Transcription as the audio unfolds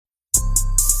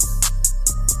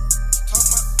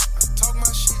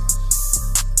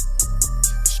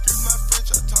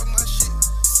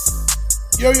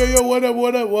Yo, what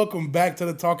up? Welcome back to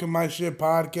the Talking My Shit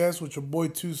podcast with your boy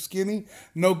Too Skinny.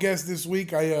 No guest this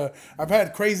week. I've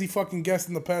had crazy fucking guests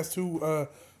in the past two.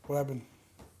 What happened?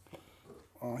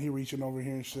 Oh, he reaching over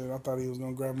here and shit. I thought he was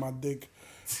gonna grab my dick.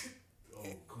 Oh,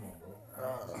 come on,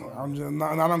 bro. I'm just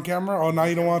not on camera. Oh, now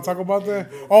you don't want to talk about that?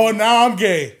 Oh, now I'm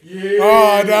gay. Yeah.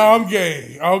 Oh, now I'm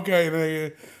gay. Okay,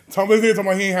 nigga. Talking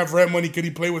about he ain't have rent money. Could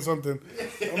he play with something?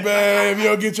 Man, if you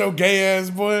don't get your gay ass,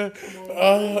 boy.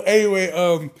 Anyway,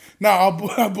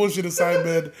 I'll bullshit aside,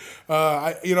 man.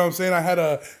 You know what I'm saying? I had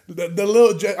the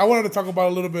little. I wanted to talk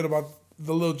about a little bit about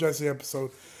the Lil Jessie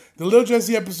episode. The Lil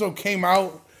Jessie episode came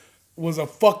out, was a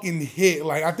fucking hit.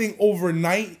 Like, I think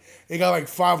overnight it got like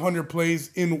 500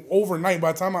 plays in overnight.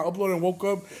 By the time I uploaded and woke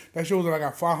up, that shit was like I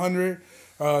got 500.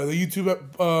 The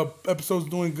YouTube episode's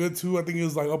doing good too. I think it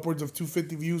was like upwards of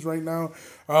 250 views right now.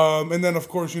 And then of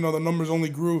course, you know, the numbers only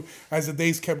grew as the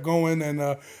days kept going. And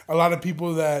a lot of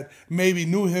people that maybe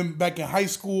knew him back in high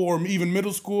school or even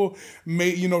middle school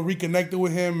reconnected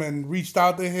with him and reached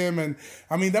out to him. And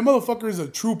I mean, that motherfucker is a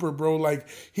trooper, bro. Like,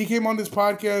 he came on this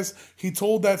podcast, he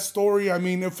told that story. I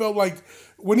mean, it felt like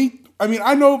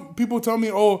I know people tell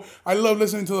me, oh, I love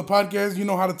listening to the podcast, you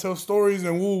know how to tell stories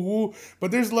and woo, but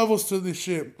there's levels to this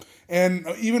shit. And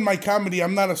even my comedy,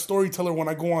 I'm not a storyteller when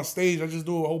I go on stage. I just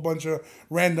do a whole bunch of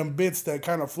random bits that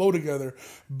kind of flow together.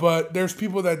 But there's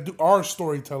people that are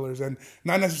storytellers and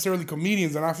not necessarily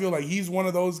comedians. And I feel like he's one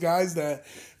of those guys that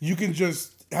you can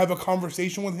just have a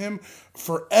conversation with him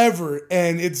forever,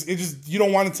 and it's just, you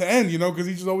don't want it to end, you know, because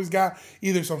he just always got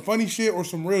either some funny shit or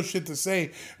some real shit to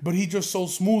say, but he just so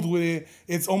smooth with it,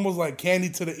 it's almost like candy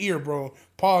to the ear, bro.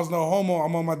 Pause, no homo,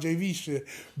 I'm on my JV shit.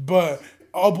 But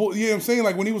you know what I'm saying?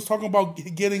 Like, when he was talking about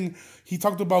he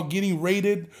talked about getting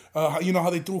raided, you know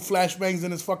how they threw flashbangs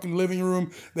in his fucking living room,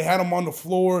 they had him on the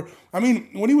floor. I mean,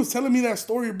 when he was telling me that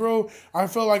story, bro, I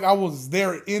felt like I was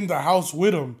there in the house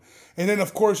with him. And then,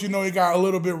 of course, you know, it got a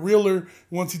little bit realer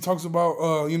once he talks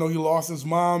about, he lost his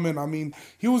mom. And, I mean,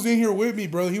 he was in here with me,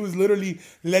 bro. He was literally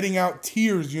letting out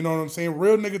tears, you know what I'm saying?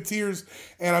 Real nigga tears.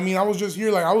 And, I mean, I was just here,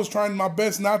 like, I was trying my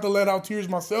best not to let out tears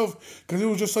myself because it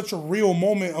was just such a real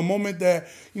moment, a moment that,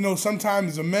 you know,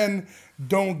 sometimes the men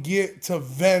don't get to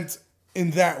vent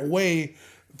in that way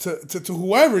to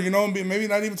whoever, you know, maybe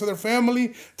not even to their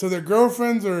family, to their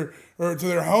girlfriends or to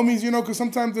their homies, you know, because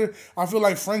sometimes I feel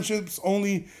like friendships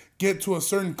only get to a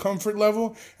certain comfort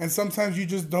level, and sometimes you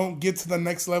just don't get to the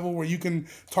next level where you can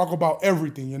talk about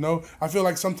everything, you know? I feel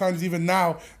like sometimes even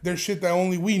now, there's shit that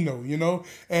only we know, you know?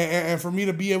 And for me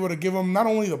to be able to give them not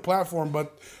only the platform,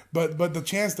 but the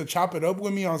chance to chop it up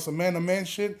with me on some man-to-man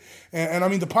shit, and I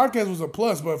mean, the podcast was a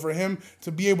plus, but for him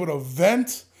to be able to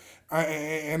vent,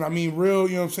 I mean, real,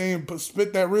 you know what I'm saying,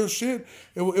 spit that real shit,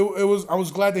 it was, I was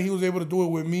glad that he was able to do it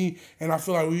with me, and I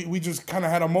feel like we just kind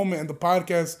of had a moment in the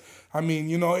podcast. I mean,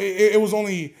 you know, it was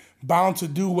only bound to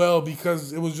do well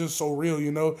because it was just so real,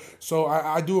 you know. So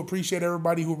I do appreciate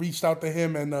everybody who reached out to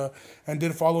him and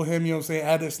did follow him, you know what I'm saying,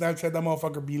 added Snapchat, that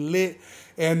motherfucker be lit.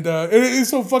 And it's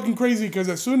so fucking crazy because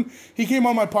as soon he came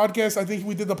on my podcast, I think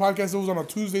we did the podcast, it was on a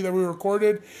Tuesday that we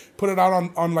recorded, put it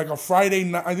out on like a Friday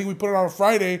night. I think we put it on a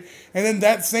Friday, and then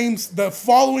the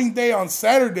following day on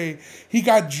Saturday, he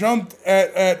got jumped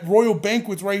at Royal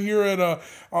Banquets right here at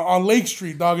on Lake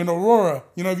Street, dog, in Aurora.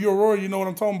 You know, if you're Aurora, you know what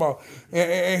I'm talking about.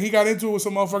 And he got into it with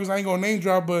some motherfuckers, I ain't gonna name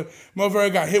drop, but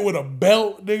motherfucker got hit with a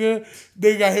belt, nigga.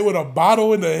 They got hit with a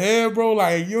bottle in the head, bro.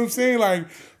 Like, you know what I'm saying? Like,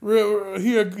 real,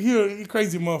 he a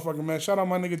crazy motherfucker, man. Shout out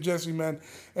my nigga Jesse, man.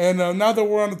 And now that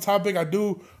we're on the topic, I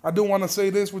do want to say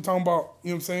this. We're talking about,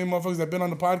 you know what I'm saying, motherfuckers that been on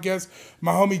the podcast.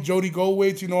 My homie Jody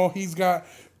Goldwaite, you know, he's got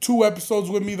 2 episodes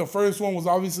with me. The first one was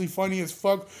obviously funny as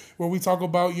fuck, where we talk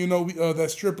about, you know,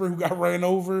 that stripper who got ran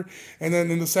over. And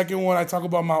then in the second one, I talk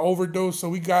about my overdose. So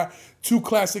we got 2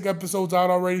 classic episodes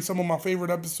out already, some of my favorite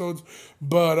episodes.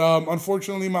 But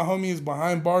unfortunately, my homie is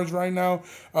behind bars right now.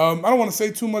 I don't want to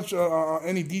say too much,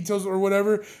 any details or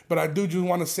whatever, but I do just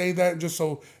want to say that just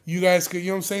so you guys could, you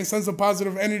know what I'm saying, send some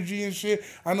positive energy and shit.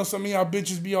 I know some of y'all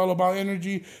bitches be all about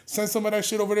energy. Send some of that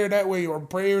shit over there that way, or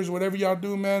prayers, whatever y'all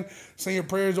do, man. Send your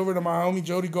prayers over to my homie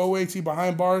Jody Goldwaite. He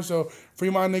behind bars, so free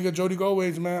my nigga Jody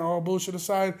Goldwaite, man. All bullshit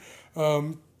aside. You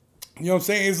know what I'm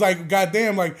saying? It's like,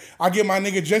 goddamn, like, I get my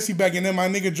nigga Jesse back and then my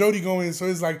nigga Jody going. So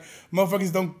it's like,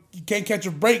 motherfuckers can't catch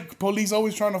a break. Police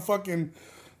always trying to fucking...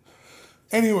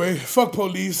 Anyway, fuck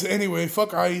police. Anyway,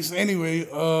 fuck ICE. Anyway,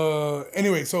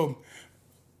 so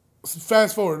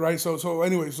fast forward, right? So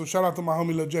anyway, so shout out to my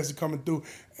homie Lil Jesse coming through.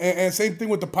 And same thing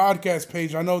with the podcast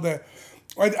page. I know that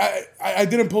I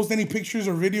didn't post any pictures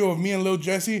or video of me and Lil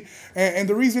Jesse, and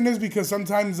the reason is because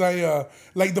sometimes I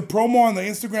like the promo on the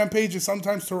Instagram page is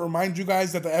sometimes to remind you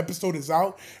guys that the episode is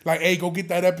out. Like, hey, go get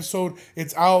that episode.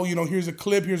 It's out. You know, here's a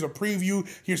clip, here's a preview,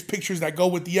 here's pictures that go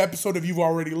with the episode if you've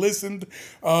already listened.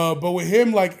 But with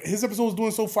him, like his episode was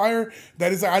doing so fire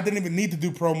that it's like I didn't even need to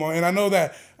do promo, and I know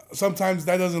that. Sometimes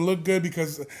that doesn't look good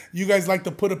because you guys like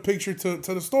to put a picture to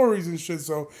the stories and shit.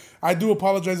 So I do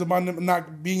apologize about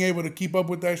not being able to keep up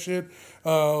with that shit.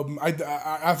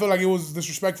 I feel like it was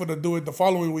disrespectful to do it the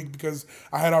following week because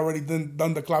I had already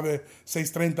done the Clave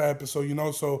 630 episode, you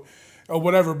know, so or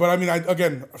whatever. But I mean,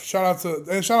 again, shout out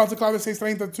to Clave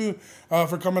 630 too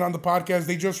for coming on the podcast.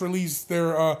 They just released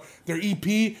their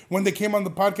EP. When they came on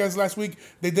the podcast last week,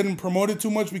 they didn't promote it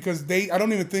too much because I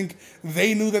don't even think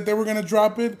they knew that they were gonna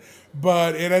drop it.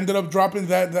 But it ended up dropping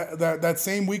that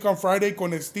same week on Friday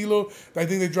con Estilo. I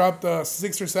think they dropped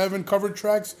 6 or 7 cover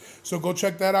tracks. So go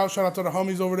check that out. Shout out to the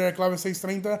homies over there at Clave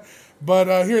 630.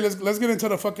 But here, let's get into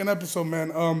the fucking episode,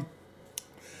 man.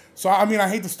 So, I mean, I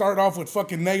hate to start off with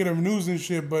fucking negative news and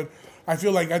shit, but I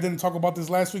feel like I didn't talk about this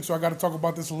last week, so I got to talk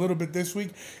about this a little bit this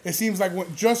week. It seems like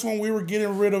just when we were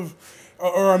getting rid of,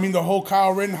 the whole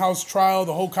Kyle Rittenhouse trial,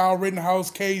 the whole Kyle Rittenhouse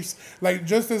case, like,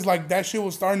 just as, like, that shit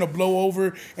was starting to blow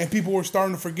over and people were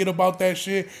starting to forget about that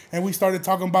shit and we started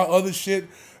talking about other shit,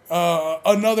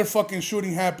 another fucking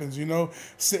shooting happens, you know,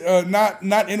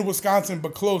 not in Wisconsin,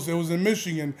 but close. It was in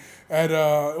Michigan at,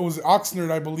 it was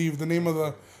Oxnard, I believe, the name of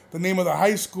the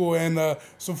high school, and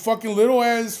some fucking little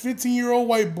ass 15-year-old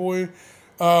white boy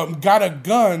got a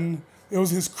gun. It was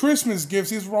his Christmas gift.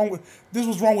 This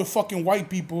was wrong with fucking white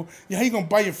people. Yeah, how you gonna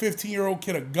buy your 15-year-old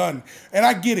kid a gun? And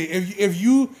I get it. If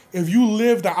you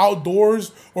live the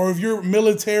outdoors, or if you're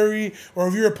military, or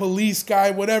if you're a police guy,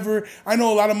 whatever. I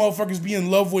know a lot of motherfuckers be in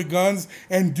love with guns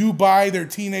and do buy their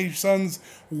teenage sons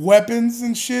weapons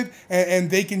and shit, and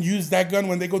they can use that gun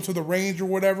when they go to the range or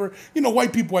whatever. You know,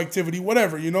 white people activity,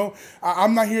 whatever, you know.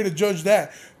 I'm not here to judge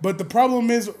that. But the problem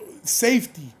is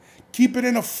safety. Keep it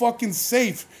in a fucking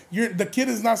safe. The kid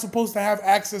is not supposed to have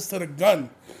access to the gun.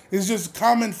 It's just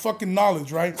common fucking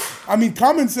knowledge, right? I mean,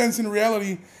 common sense in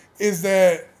reality is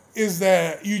that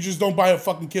you just don't buy a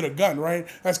fucking kid a gun, right?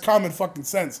 That's common fucking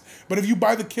sense. But if you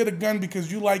buy the kid a gun because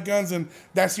you like guns and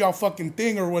that's y'all fucking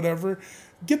thing or whatever,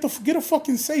 get a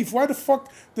fucking safe. Why the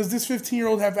fuck does this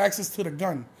 15-year-old have access to the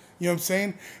gun? You know what I'm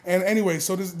saying? And anyway,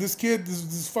 so this kid,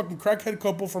 this fucking crackhead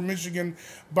couple from Michigan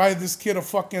buy this kid a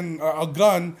fucking a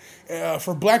gun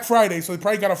for Black Friday, so they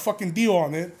probably got a fucking deal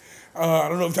on it. I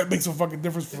don't know if that makes a fucking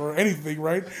difference for anything,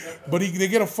 right? But they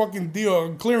get a fucking deal,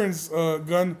 a clearance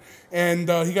gun, and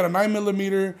he got a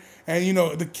 9mm. And you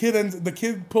know the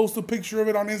kid posts a picture of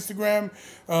it on Instagram.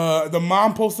 The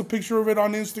mom posts a picture of it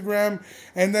on Instagram,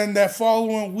 and then that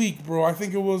following week, bro, I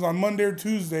think it was on Monday or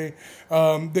Tuesday,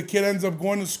 the kid ends up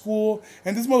going to school,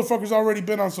 and this motherfucker's already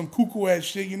been on some cuckoo ass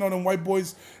shit. You know, them white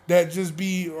boys that just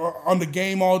be on the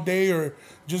game all day or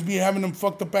just be having them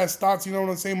fucked up ass thoughts. You know what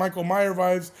I'm saying? Michael Meyer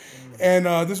vibes. And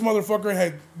this motherfucker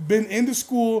had been into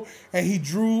school and he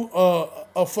drew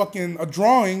a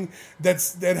drawing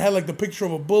that had like the picture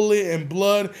of a bullet and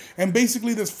blood and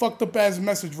basically this fucked up ass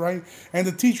message, right? And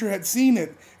the teacher had seen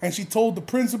it and she told the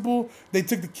principal. They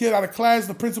took the kid out of class.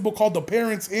 The principal called the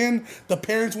parents in. The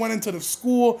parents went into the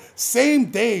school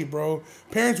same day, bro.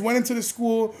 Parents went into the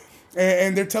school.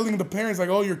 And they're telling the parents, like,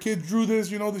 oh, your kid drew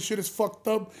this, you know, this shit is fucked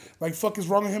up. Like, fuck is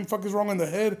wrong with him, fuck is wrong in the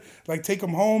head. Like, take him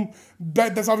home.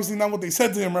 That's obviously not what they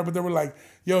said to him, right? But they were like,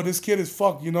 yo, this kid is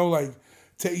fucked, you know, like,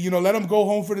 let him go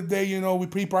home for the day, you know,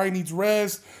 he probably needs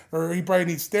rest, or he probably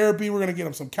needs therapy, we're going to get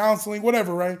him some counseling,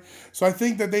 whatever, right? So I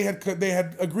think that they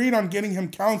had agreed on getting him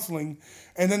counseling,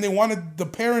 and then they wanted the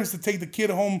parents to take the kid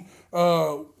home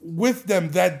with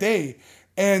them that day.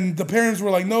 And the parents were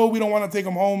like, no, we don't want to take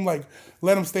him home, like,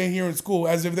 let him stay here in school,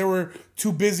 as if they were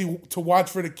too busy to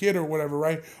watch for the kid or whatever,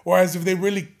 right? Or as if they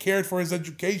really cared for his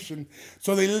education.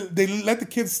 So they let the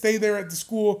kid stay there at the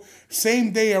school.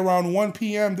 Same day around 1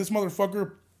 p.m., this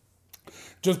motherfucker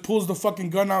just pulls the fucking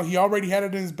gun out. He already had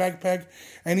it in his backpack,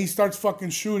 and he starts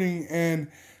fucking shooting and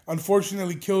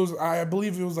unfortunately kills, I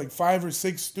believe it was like 5 or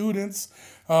 6 students.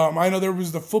 I know there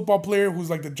was the football player who's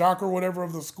like the jock or whatever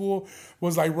of the school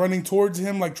was like running towards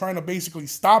him, like trying to basically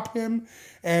stop him.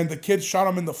 And the kid shot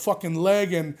him in the fucking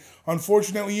leg. And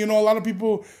unfortunately, you know, a lot of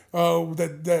people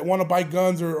that want to buy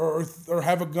guns or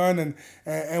have a gun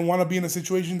and want to be in a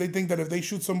situation, they think that if they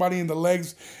shoot somebody in the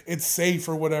legs, it's safe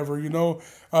or whatever, you know.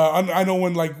 I know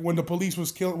when the police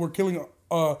were killing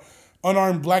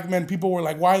unarmed black men, people were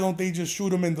like, why don't they just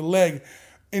shoot him in the leg?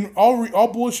 And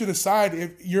all bullshit aside,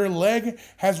 if your leg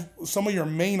has some of your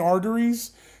main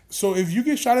arteries So if you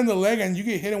get shot in the leg and you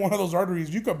get hit in one of those arteries,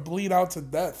 you could bleed out to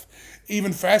death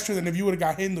even faster than if you would have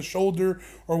got hit in the shoulder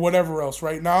or whatever else,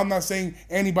 right? Now, I'm not saying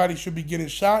anybody should be getting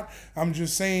shot. I'm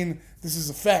just saying this is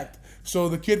a fact. So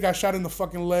the kid got shot in the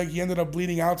fucking leg. He ended up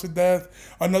bleeding out to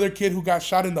death. Another kid who got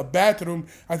shot in the bathroom,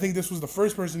 I think this was the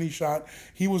first person he shot.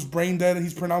 He was brain dead.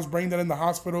 He's pronounced brain dead in the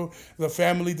hospital. The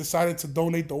family decided to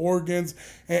donate the organs.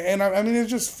 And I mean, it's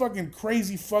just fucking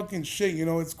crazy fucking shit, you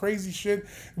know? It's crazy shit.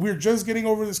 We're just getting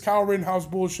over this Kyle Rittenhouse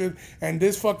bullshit, and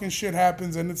this fucking shit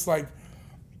happens, and it's like,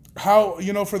 how,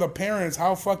 you know, for the parents,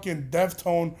 how fucking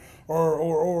deftone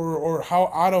or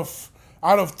how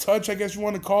out of touch, I guess you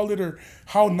want to call it, or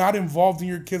how not involved in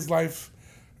your kid's life,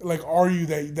 like, are you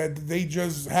that they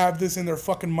just have this in their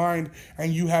fucking mind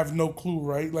and you have no clue,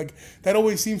 right? Like, that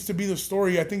always seems to be the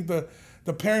story. I think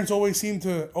the parents always seem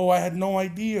to, I had no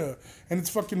idea, and it's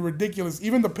fucking ridiculous.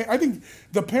 Even I think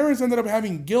the parents ended up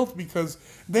having guilt because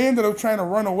they ended up trying to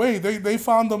run away. They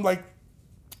found them like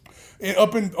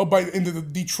up in the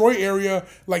Detroit area,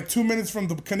 like 2 minutes from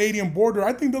the Canadian border.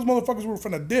 I think those motherfuckers were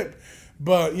finna dip.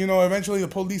 But, you know, eventually the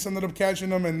police ended up catching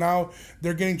them, and now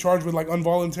they're getting charged with, like,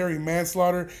 involuntary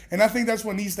manslaughter. And I think that's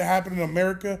what needs to happen in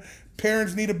America.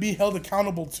 Parents need to be held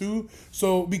accountable, too.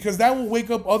 So, because that will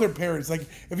wake up other parents. Like,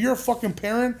 if you're a fucking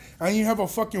parent and you have a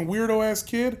fucking weirdo-ass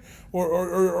kid,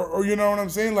 or you know what I'm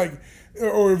saying? Like,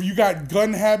 or if you got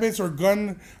gun habits or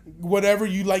gun whatever,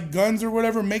 you like guns or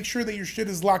whatever, make sure that your shit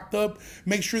is locked up.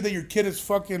 Make sure that your kid is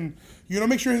fucking, you know,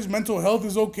 make sure his mental health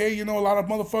is okay. You know, a lot of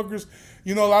motherfuckers,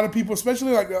 you know, a lot of people,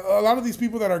 especially like a lot of these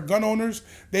people that are gun owners,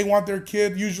 they want their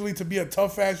kid usually to be a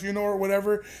tough ass, you know, or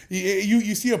whatever.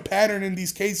 You see a pattern in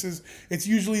these cases. It's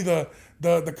usually the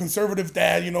conservative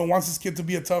dad, you know, wants his kid to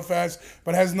be a tough ass,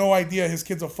 but has no idea his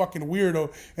kid's a fucking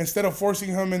weirdo. Instead of forcing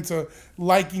him into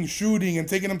liking shooting and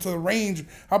taking him to the range,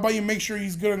 how about you make sure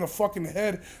he's good in the fucking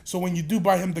head, so when you do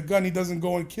buy him the gun, he doesn't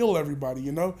go and kill everybody,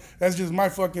 you know? That's just my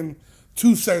fucking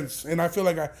 2 cents. And I feel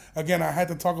like, I had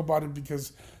to talk about it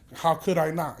because how could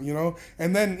I not, you know?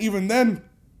 And then, even then,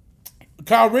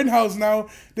 Kyle Rittenhouse now,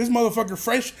 this motherfucker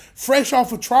fresh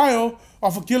off a trial,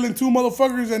 off of killing 2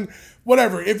 motherfuckers and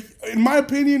whatever. If, in my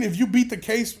opinion, if you beat the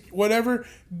case, whatever,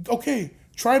 okay,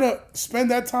 try to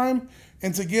spend that time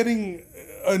into getting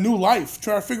a new life.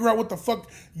 Try to figure out what the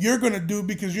fuck you're going to do,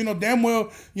 because you know damn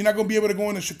well you're not going to be able to go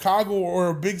into Chicago or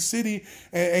a big city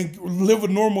and live a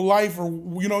normal life, or,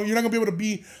 you know, you're not going to be able to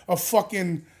be a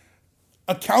fucking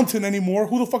accountant anymore.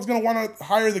 Who the fuck's going to want to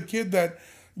hire the kid that,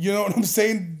 you know what I'm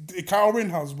saying, Kyle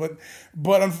Rittenhouse? But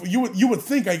you would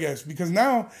think, I guess, because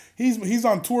now he's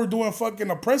on tour doing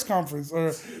fucking a press conference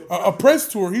or a press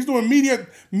tour. He's doing media.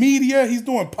 He's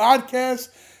doing podcasts.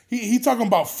 He talking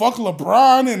about fuck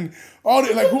LeBron and all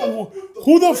that. Like,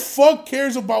 who the fuck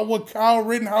cares about what Kyle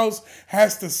Rittenhouse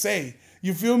has to say?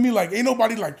 You feel me? Like, ain't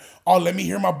nobody like, oh, let me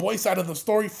hear my boy side of the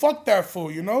story. Fuck that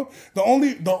fool, you know? The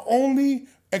only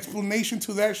explanation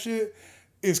to that shit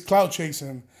is clout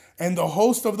chasing. And the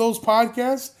host of those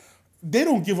podcasts, they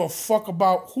don't give a fuck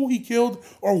about who he killed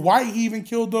or why he even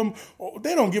killed them.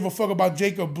 They don't give a fuck about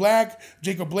Jacob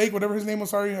Blake, whatever his name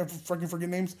was. Sorry, I fucking forget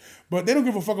names. But they don't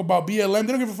give a fuck about BLM.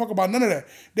 They don't give a fuck about none of that.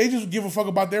 They just give a fuck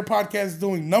about their podcast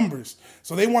doing numbers.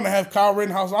 So they want to have Kyle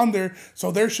Rittenhouse on there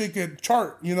so their shit could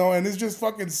chart, you know. And it's just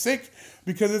fucking sick,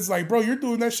 because it's like, bro, you're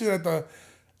doing that shit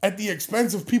at the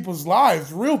expense of people's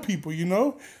lives, real people, you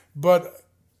know. But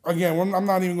again, I'm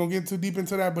not even going to get too deep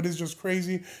into that, but it's just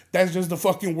crazy. That's just the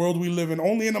fucking world we live in.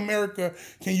 Only in America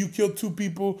can you kill 2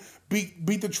 people,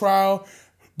 beat the trial,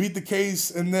 beat the case,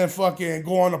 and then fucking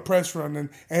go on a press run.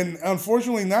 And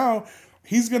unfortunately now,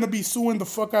 he's going to be suing the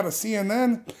fuck out of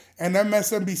CNN and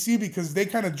MSNBC because they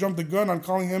kind of jumped the gun on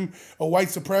calling him a white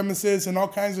supremacist and all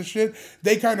kinds of shit.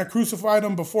 They kind of crucified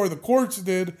him before the courts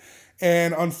did.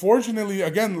 And unfortunately,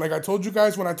 again, like I told you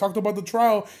guys when I talked about the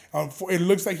trial, it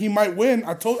looks like he might win.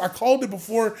 I called it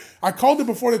before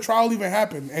the trial even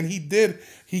happened, and he did.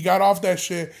 He got off that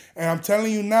shit, and I'm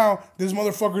telling you now, this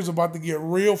motherfucker's about to get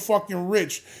real fucking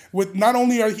rich. With not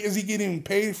only is he getting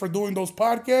paid for doing those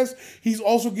podcasts, he's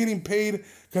also getting paid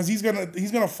because he's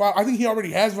gonna file. I think he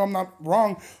already has, if I'm not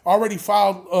wrong, already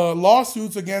filed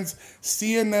lawsuits against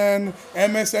CNN,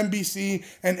 MSNBC,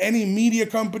 and any media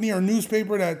company or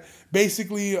newspaper that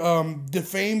basically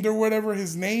defamed or whatever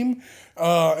his name.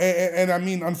 And I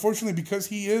mean, unfortunately, because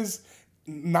he was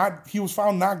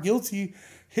found not guilty,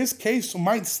 his case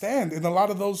might stand in a lot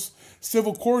of those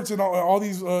civil courts and all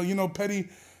these petty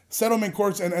settlement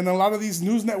courts, and a lot of these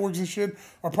news networks and shit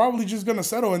are probably just gonna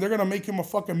settle, and they're gonna make him a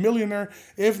fucking millionaire,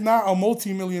 if not a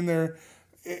multi-millionaire,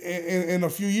 in a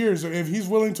few years. If he's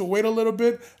willing to wait a little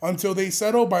bit until they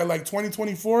settle by like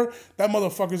 2024, that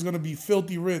motherfucker's gonna be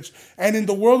filthy rich. And in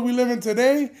the world we live in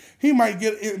today, he might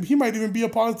even be a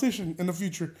politician in the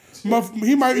future. He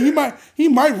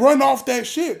might run off that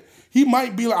shit. He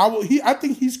might be like, I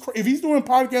think if he's doing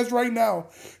podcasts right now,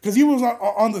 because he was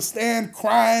on the stand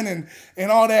crying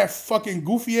and all that fucking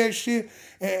goofy ass shit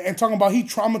and talking about he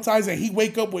traumatized and he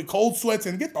wake up with cold sweats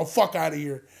and get the fuck out of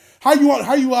here. How you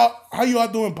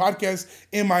out doing podcasts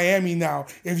in Miami now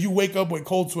if you wake up with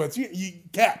cold sweats? You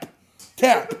cap.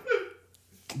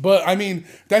 But I mean,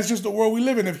 that's just the world we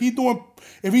live in. If he doing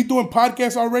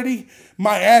podcasts already,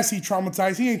 my ass he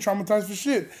traumatized. He ain't traumatized for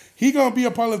shit. He gonna be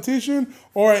a politician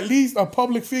or at least a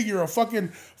public figure, a fucking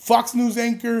Fox News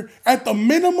anchor, at the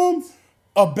minimum,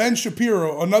 a Ben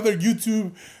Shapiro, another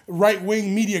YouTube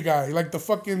right-wing media guy, like the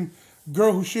fucking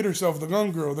girl who shit herself, the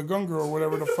gun girl,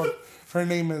 whatever the fuck her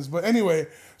name is. But anyway,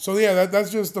 so yeah,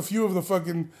 that's just a few of the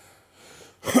fucking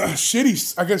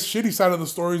shitty side of the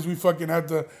stories we fucking had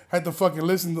to fucking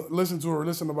listen to or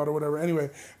listen about or whatever. Anyway,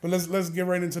 but let's get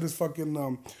right into this fucking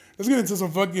let's get into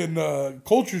some fucking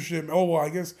culture shit. Oh well, I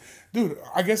guess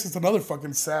it's another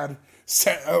fucking sad.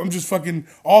 I'm just fucking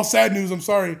all sad news. I'm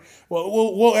sorry.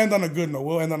 Well, we'll end on a good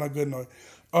note.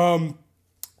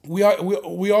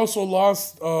 We also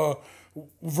lost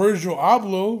Virgil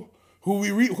Abloh,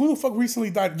 who the fuck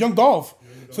recently died? Young Dolph.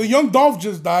 So Young Dolph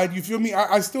just died. You feel me?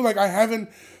 I still I haven't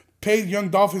paid Young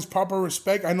Dolph his proper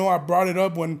respect. I know I brought it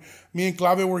up when me and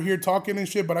Clave were here talking and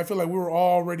shit, but I feel like we were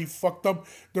all already fucked up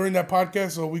during that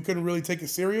podcast, so we couldn't really take it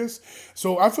serious.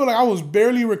 So I feel like I was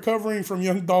barely recovering from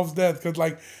Young Dolph's death because,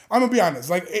 I'm gonna be honest,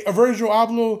 Virgil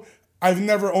Abloh, I've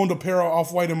never owned a pair of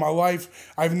Off-White in my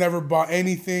life. I've never bought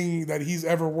anything that he's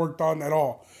ever worked on at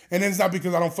all. And it's not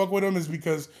because I don't fuck with him, it's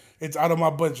because it's out of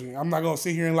my budget. I'm not going to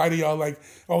sit here and lie to y'all like,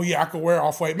 oh yeah, I could wear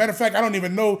Off-White. Matter of fact, I don't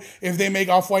even know if they make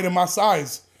Off-White in my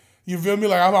size. You feel me?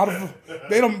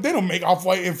 They don't make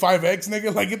Off-White in 5X,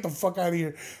 nigga. Get the fuck out of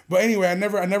here. But anyway, I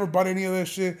never bought any of that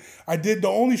shit. The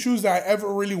only shoes that I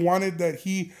ever really wanted that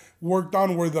he worked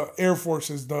on were the Air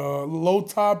Forces, the low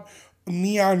top, all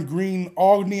neon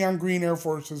green Air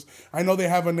Forces. I know they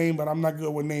have a name, but I'm not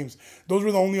good with names. Those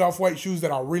were the only Off-White shoes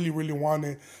that I really, really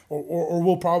wanted or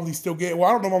will probably still get. Well,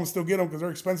 I don't know if I'm going to still get them because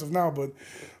they're expensive now, but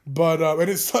and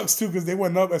it sucks too because they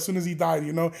went up as soon as he died,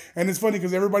 you know? And it's funny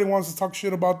because everybody wants to talk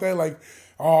shit about that,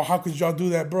 oh, how could y'all do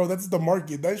that? Bro, that's the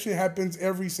market. That shit happens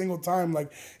every single time.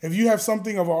 If you have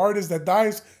something of an artist that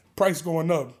dies, price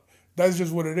going up. That's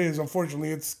just what it is,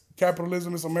 unfortunately. It's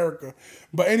capitalism, it's America.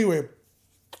 But anyway,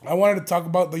 I wanted to talk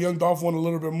about the Young Dolph one a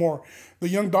little bit more. The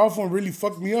Young Dolph one really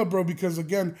fucked me up, bro, because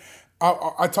again,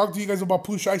 I talked to you guys about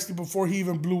Pooh Shiesty before he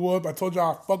even blew up. I told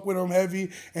y'all I fuck with him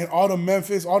heavy, and all the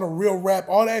Memphis, all the real rap,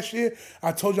 all that shit,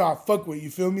 I told y'all I fuck with,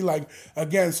 you feel me?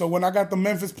 Again, so when I got the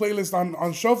Memphis playlist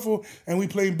on Shuffle, and we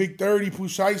played Big 30, Pooh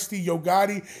Shiesty, Yo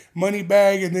Gotti,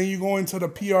 Moneybagg, and then you go into the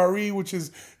PRE, which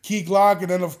is Key Glock, and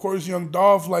then of course Young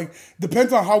Dolph.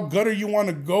 Depends on how gutter you want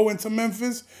to go into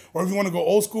Memphis, or if you want to go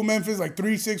old school Memphis,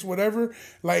 3-6, whatever.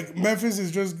 Memphis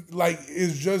is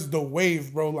just the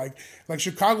wave, bro.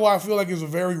 Chicago, I feel like is a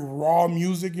very raw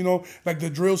music, you know, the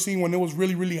drill scene when it was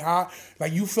really, really hot.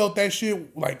 You felt that shit,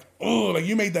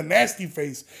 you made the nasty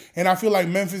face. And I feel like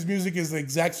Memphis music is the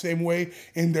exact same way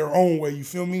in their own way, you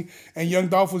feel me? And Young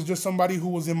Dolph was just somebody who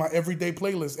was in my everyday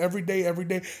playlist, every day.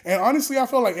 And honestly, I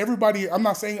feel like everybody, I'm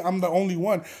not saying I'm the only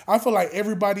one, I feel like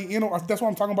everybody, that's why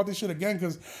I'm talking about this shit again,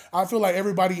 because I feel like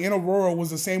everybody in Aurora was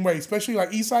the same way, especially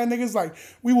Eastside niggas,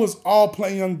 we was all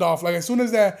playing Young Dolph. As soon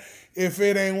as that, if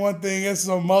it ain't one thing, it's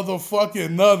a motherfucking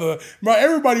another. Bro,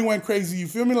 everybody went crazy, you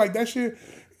feel me? That shit,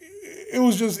 he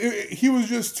was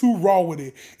just too raw with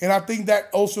it. And I think that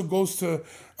also goes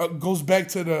back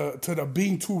to the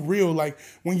being too real.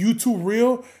 When you too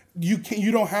real,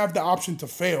 you don't have the option to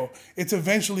fail. It's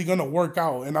eventually gonna work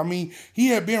out. And I mean, he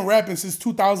had been rapping since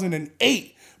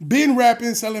 2008. Been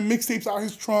rapping, selling mixtapes out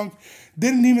his trunk.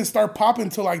 Didn't even start popping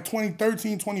until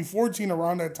 2013, 2014,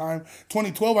 around that time.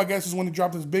 2012, I guess, is when he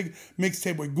dropped his big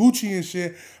mixtape with Gucci and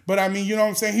shit. But I mean, you know what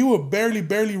I'm saying? He was barely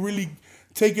really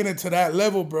taking it to that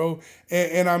level, bro.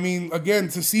 And I mean, again,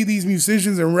 to see these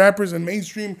musicians and rappers and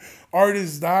mainstream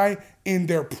artists die in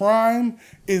their prime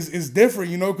is different,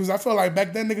 you know, because I feel like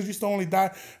back then niggas used to only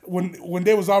die when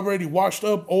they was already washed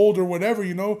up, old or whatever,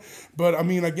 you know. But I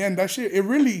mean, again, that shit, it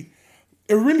really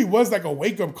was a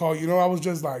wake-up call, you know. I was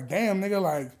just damn,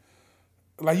 nigga,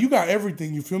 you got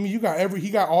everything, you feel me? He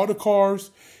got all the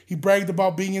cars. He bragged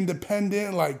about being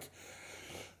independent,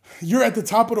 you're at the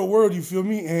top of the world, you feel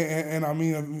me? And I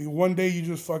mean, one day you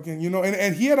just fucking, you know,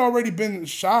 and he had already been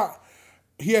shot.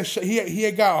 He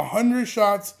had got 100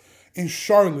 shots in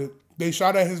Charlotte. They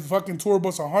shot at his fucking tour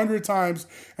bus 100 times,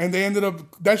 and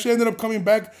that shit ended up coming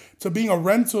back to being a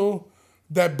rental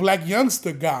that Black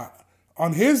Youngster got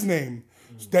on his name.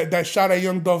 That shot at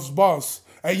Young Dolph's boss.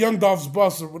 At Young Dolph's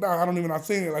bus. I don't even, I'm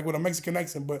saying it like with a Mexican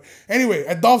accent, but anyway,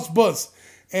 at Dolph's bus.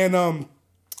 And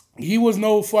he was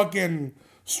no fucking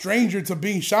stranger to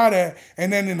being shot at.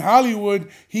 And then in Hollywood,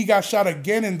 he got shot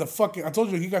again in the fucking, I told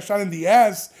you, he got shot in the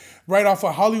ass right off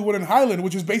of Hollywood and Highland,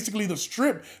 which is basically the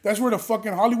Strip. That's where the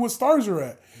fucking Hollywood stars are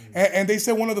at. And they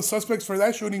said one of the suspects for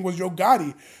that shooting was Yo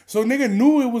Gotti. So nigga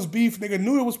knew it was beef. Nigga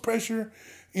knew it was pressure.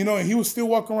 You know, and he was still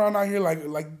walking around out here like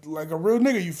a real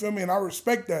nigga, you feel me? And I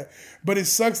respect that. But it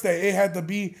sucks that it had to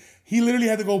be, he literally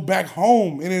had to go back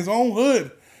home in his own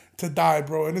hood to die,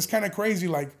 bro. And it's kind of crazy,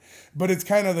 like, but it's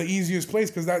kind of the easiest place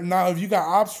because that now if you got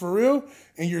ops for real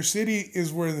and your city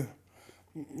is where,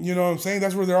 you know what I'm saying?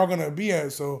 That's where they're all going to be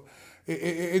at. So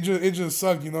it just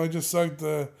sucked, you know? It just sucked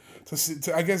to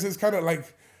I guess it's kind of like,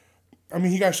 I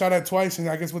mean, he got shot at twice and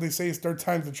I guess what they say is third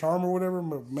time's the charm or whatever,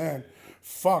 but man.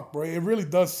 Fuck, bro. It really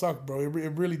does suck, bro. It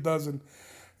really doesn't.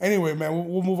 Anyway, man,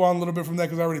 we'll move on a little bit from that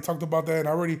because I already talked about that. And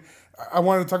I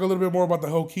wanted to talk a little bit more about the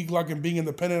whole key clock and being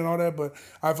independent and all that, but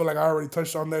I feel like I already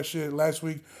touched on that shit last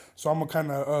week. So I'm going to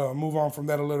kind of move on from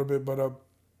that a little bit. But,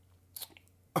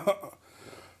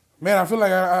 man, I feel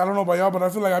like, I don't know about y'all, but I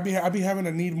feel like I be having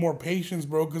to need more patience,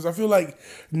 bro. Because I feel like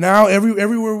now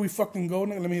everywhere we fucking go,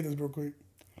 let me hit this real quick.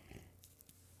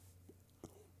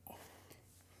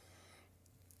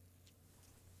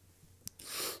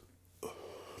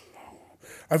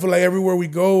 I feel like everywhere we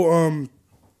go,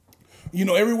 you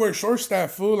know, everywhere short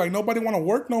staff, fool. Like nobody want to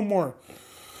work no more.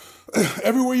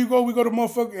 Everywhere you go, we go to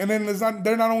motherfucker, and then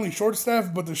they're not only short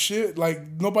staffed, but the shit like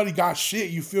nobody got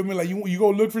shit. You feel me? Like you go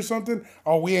look for something,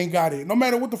 oh we ain't got it. No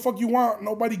matter what the fuck you want,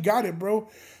 nobody got it, bro.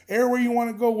 Everywhere you want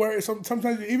to go, where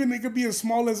sometimes even it could be as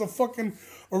small as a fucking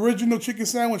original chicken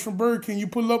sandwich from Burger King. You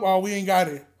pull up, oh we ain't got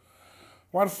it.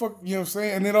 Why the fuck? You know what I'm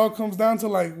saying? And it all comes down to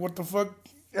like what the fuck.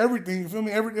 Everything, you feel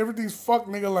me? Everything's fucked,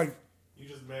 nigga. Like, you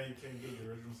just mad you can't get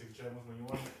your original chicken sandwich when you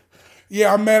want it?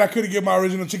 Yeah, I'm mad I couldn't get my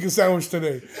original chicken sandwich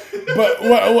today. But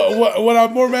what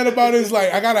I'm more mad about is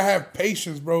like I gotta have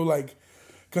patience, bro. Like,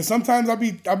 cause sometimes I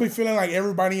be feeling like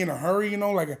everybody in a hurry, you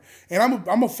know. Like, and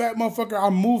I'm a fat motherfucker. I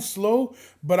move slow,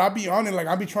 but I be on it. Like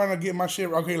I be trying to get my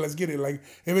shit. Okay, let's get it. Like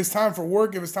if it's time for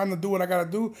work, if it's time to do what I gotta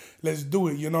do, let's do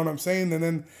it. You know what I'm saying? And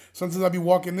then sometimes I be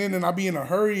walking in and I be in a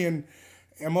hurry and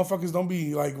motherfuckers don't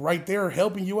be like right there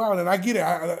helping you out. And I get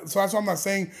it. So that's why I'm not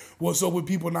saying what's up with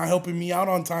people not helping me out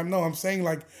on time. No, I'm saying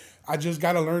like I just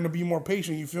got to learn to be more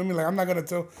patient. You feel me? Like I'm not going to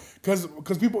tell,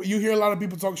 because people, you hear a lot of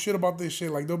people talk shit about this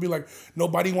shit. Like they'll be like,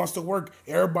 nobody wants to work.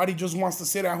 Everybody just wants to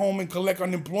sit at home and collect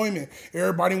unemployment.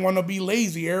 Everybody want to be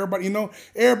lazy. Everybody, you know,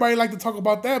 everybody like to talk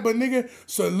about that. But nigga,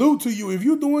 salute to you. If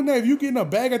you doing that, if you getting a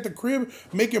bag at the crib,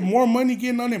 making more money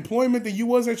getting unemployment than you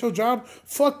was at your job,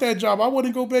 fuck that job. I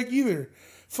wouldn't go back either.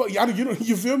 Fuck,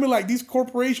 you feel me? Like these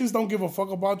corporations don't give a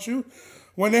fuck about you.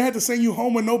 When they had to send you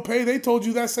home with no pay, they told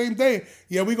you that same day,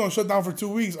 yeah, we gonna shut down for 2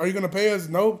 weeks. Are you gonna pay us?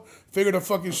 Nope. Figure the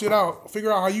fucking shit out.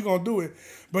 Figure out how you gonna do it.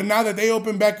 But now that they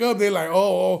open back up, they like,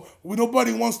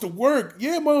 nobody wants to work.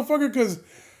 Yeah, motherfucker, because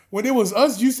when it was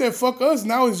us, you said fuck us.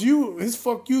 Now it's you. It's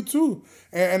fuck you too.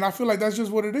 And I feel like that's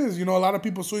just what it is. You know, a lot of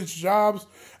people switch jobs.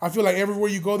 I feel like everywhere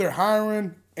you go, they're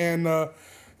hiring. And I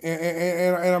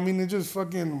mean, it just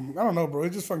fucking, I don't know, bro.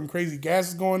 It's just fucking crazy. Gas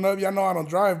is going up. Y'all know I don't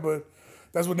drive, but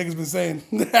that's what niggas been saying.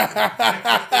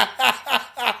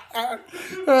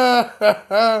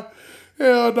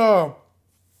 Hell no.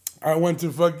 I went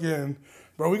to fucking,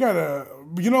 bro, we gotta,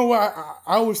 you know what?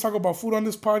 I always talk about food on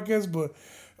this podcast, but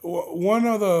one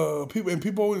of the people, and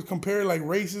people always compare like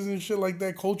races and shit like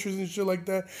that, cultures and shit like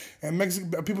that. And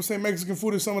people say Mexican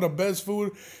food is some of the best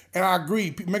food, and I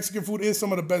agree. Mexican food is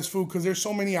some of the best food because there's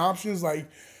so many options. Like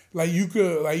you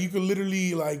could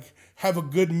literally like have a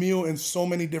good meal in so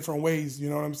many different ways. You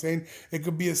know what I'm saying? It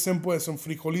could be as simple as some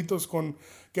frijolitos con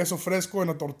queso fresco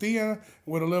and a tortilla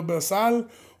with a little bit of sal,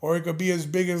 or it could be as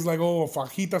big as like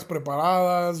fajitas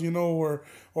preparadas, you know, or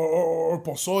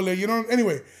pozole, you know.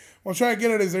 Anyway. What I'm trying to get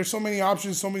at is there's so many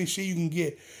options, so many shit you can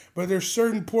get. But there's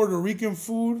certain Puerto Rican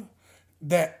food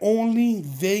that only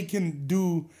they can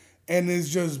do and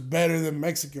is just better than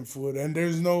Mexican food. And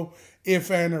there's no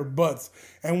if, and, or buts.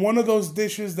 And one of those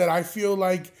dishes that I feel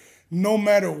like no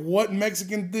matter what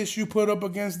Mexican dish you put up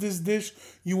against this dish,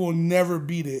 you will never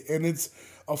beat it. And it's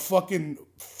a fucking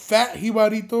fat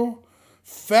jibarito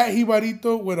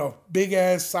with a big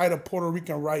ass side of Puerto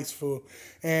Rican rice, food.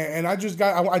 And I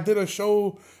did a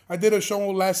show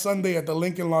last Sunday at the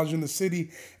Lincoln Lodge in the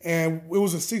city, and it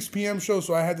was a 6 p.m. show,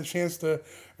 so I had the chance to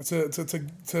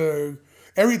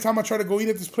every time I try to go eat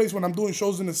at this place when I'm doing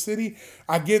shows in the city,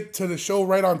 I get to the show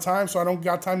right on time, so I don't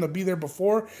got time to be there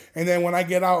before. And then when I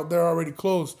get out, they're already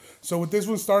closed. So with this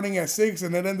one starting at 6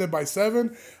 and it ended by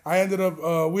 7, we ended up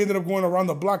going around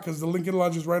the block because the Lincoln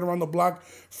Lodge is right around the block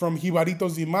from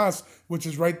Jibaritos y Mas, which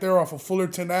is right there off of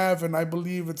Fullerton Ave, and I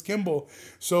believe it's Kimball.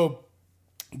 So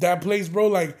that place, bro,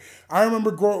 like I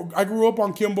remember I grew up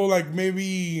on Kimball, like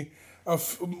maybe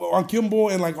on Kimball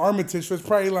and like Armitage. So it's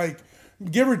probably like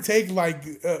give or take like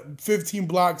 15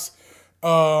 blocks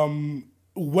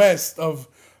west of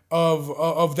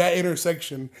that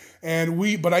intersection, and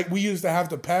we used to have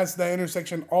to pass that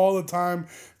intersection all the time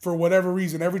for whatever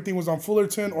reason. Everything was on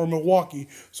Fullerton or Milwaukee,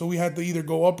 so we had to either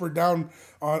go up or down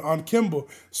on Kimball.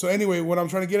 So anyway, what I'm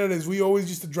trying to get at is we always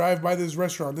used to drive by this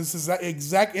restaurant. This is that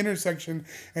exact intersection,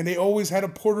 and they always had a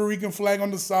Puerto Rican flag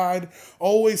on the side,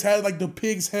 always had like the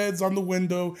pig's heads on the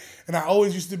window, and I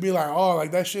always used to be like, oh, like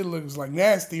that shit looks like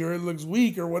nasty or it looks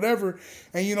weak or whatever.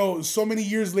 And you know, so many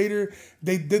years later,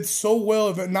 they did so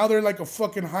well that now they're like a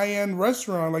fucking high-end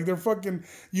restaurant. Like they're fucking,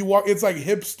 you walk, it's like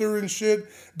hipster and shit.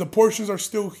 The portions are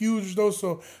still huge though,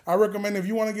 so I recommend if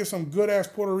you want to get some good ass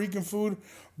Puerto Rican food,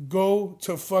 go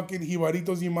to fucking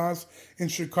Jibaritos y Mas in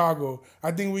Chicago.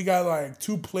 I think we got like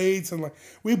 2 plates and like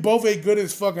we both ate good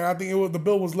as fuck. And I think the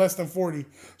bill was less than 40,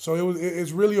 so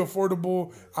it's really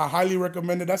affordable. I highly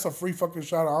recommend it. That's a free fucking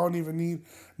shout out. I don't even need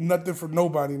nothing for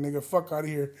nobody, nigga. Fuck out of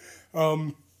here.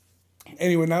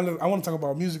 Anyway, now I want to talk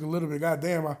about music a little bit. God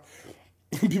damn,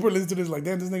 people listen to this like,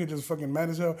 damn, this nigga just fucking mad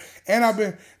as hell. And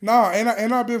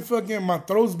I've been fucking, my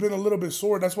throat's been a little bit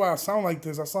sore. That's why I sound like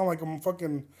this. I sound like I'm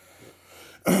fucking,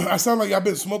 I sound like I've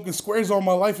been smoking squares all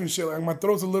my life and shit. Like my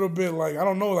throat's a little bit like, I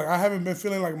don't know, like I haven't been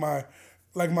feeling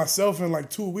like myself in like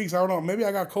 2 weeks. I don't know. Maybe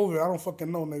I got COVID. I don't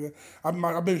fucking know, nigga.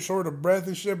 I've been short of breath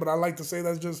and shit, but I like to say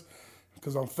that's just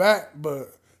because I'm fat.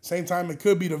 But same time, it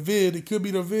could be the vid. It could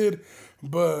be the vid.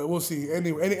 But we'll see.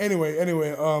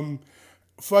 Anyway,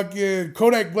 fucking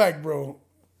Kodak Black, bro.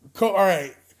 All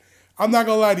right, I'm not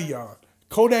gonna lie to y'all.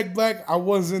 Kodak Black, I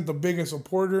wasn't the biggest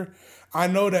supporter. I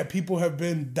know that people have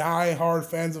been die-hard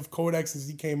fans of Kodak since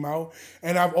he came out,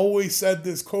 and I've always said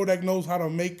this: Kodak knows how to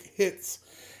make hits.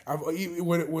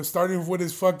 We're starting with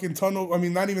his fucking tunnel. I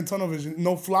mean, not even tunnel vision.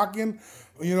 No flocking.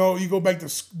 You know, you go back to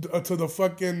the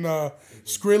fucking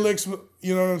Skrillex.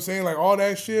 You know what I'm saying? Like all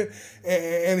that shit.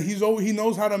 And he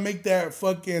knows how to make that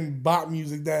fucking bop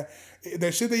music. That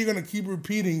shit that you're gonna keep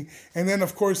repeating. And then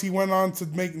of course he went on to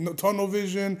make Tunnel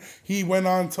Vision. He went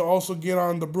on to also get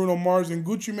on the Bruno Mars and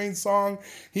Gucci Mane song.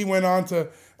 He went on to,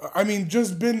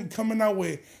 just been coming out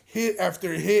with hit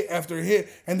after hit after hit,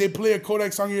 and they play a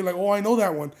Kodak song and you're like, oh, I know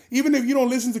that one. Even if you don't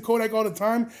listen to Kodak all the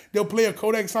time, they'll play a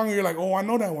Kodak song and you're like, oh, I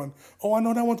know that one. Oh, I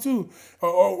know that one too.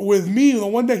 Or with me, the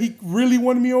one that he really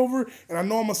won me over, and I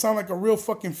know I'm going to sound like a real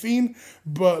fucking fiend,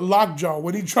 but Lockjaw.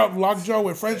 When he dropped Lockjaw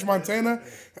with French Montana,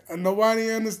 nobody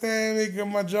understand me because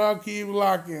my jaw keep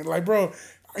locking. Like, bro,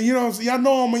 you know, y'all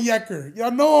know I'm a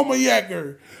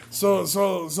yacker.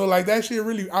 So like that shit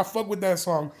really, I fuck with that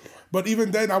song. But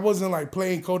even then, I wasn't like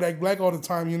playing Kodak Black all the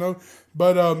time, you know.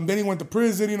 But then he went to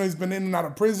prison. You know, he's been in and out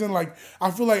of prison. Like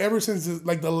I feel like ever since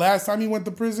like the last time he went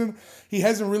to prison, he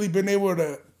hasn't really been able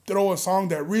to throw a song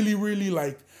that really, really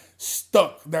like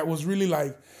stuck. That was really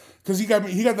like, because he got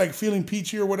like Feeling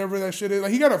Peachy or whatever that shit is.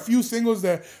 Like he got a few singles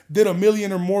that did 1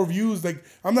 million or more views. Like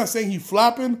I'm not saying he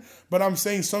flopping, but I'm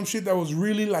saying some shit that was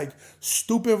really like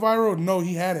stupid viral. No,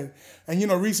 he hadn't. And you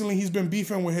know, recently he's been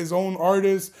beefing with his own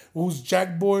artist, who's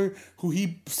Jack Boy, who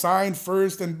he signed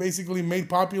first and basically made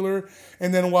popular.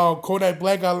 And then while Kodak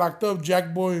Black got locked up,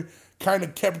 Jack Boy kind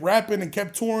of kept rapping and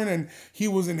kept touring, and he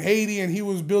was in Haiti and he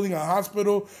was building a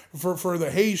hospital for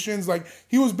the Haitians. Like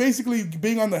he was basically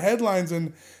being on the headlines,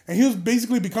 and he was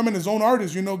basically becoming his own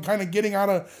artist, you know, kind of getting out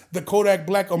of the Kodak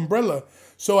Black umbrella.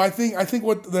 So I think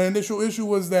what the initial issue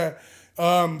was that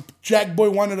Jack Boy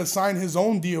wanted to sign his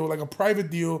own deal, like a private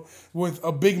deal with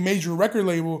a big major record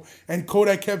label, and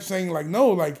Kodak kept saying like, no,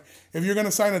 like if you're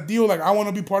gonna sign a deal, like I want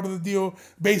to be part of the deal.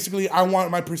 Basically, I want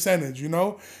my percentage, you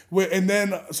know. And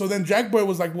then Jack Boy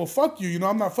was like, well, fuck you, you know,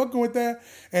 I'm not fucking with that.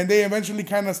 And they eventually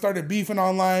kind of started beefing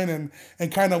online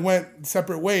and kind of went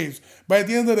separate ways. But at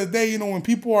the end of the day, you know, when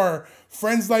people are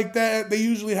friends like that, they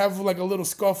usually have like a little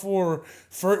scuffle or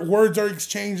words are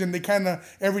exchanged, and they kind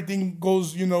of everything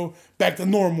goes, you know, back to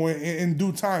normal in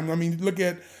due time. I mean, look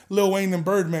at Lil Wayne and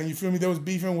Birdman. You feel me? They was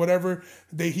beefing, whatever.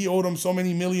 He owed them so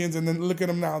many millions, and then look at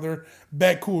them now. They're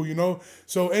back cool, you know?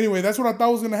 So anyway, that's what I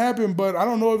thought was going to happen, but I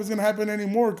don't know if it's going to happen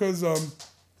anymore because,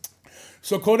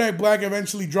 so Kodak Black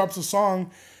eventually drops a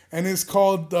song, and it's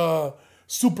called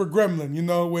Super Gremlin, you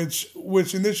know, which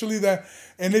initially that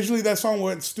song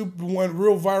went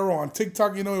real viral on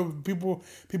TikTok, you know, people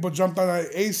jumped on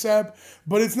that ASAP,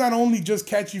 but it's not only just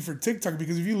catchy for TikTok,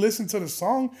 because if you listen to the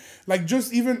song, like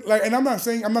just even like, and I'm not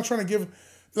trying to give,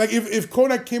 like if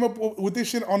Kodak came up with this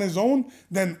shit on his own,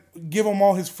 then give him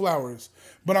all his flowers.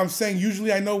 But I'm saying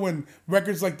usually I know when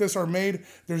records like this are made,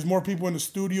 there's more people in the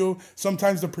studio.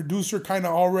 Sometimes the producer kind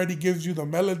of already gives you the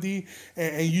melody,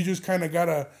 and you just kind of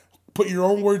gotta put your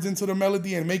own words into the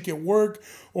melody and make it work.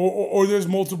 Or there's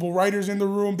multiple writers in the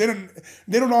room. They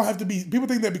don't all have to be. People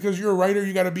think that because you're a writer,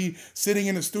 you got to be sitting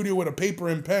in the studio with a paper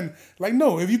and pen. Like,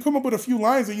 no, if you come up with a few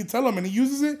lines and you tell him and he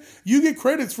uses it, you get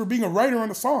credits for being a writer on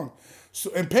the song,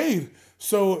 and paid.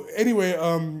 So anyway,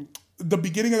 the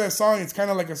beginning of that song, it's kind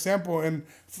of like a sample. And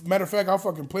matter of fact, I'll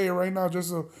fucking play it right now just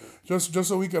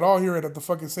so we could all hear it at the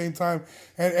fucking same time.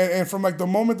 And from like the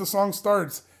moment the song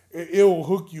starts, it will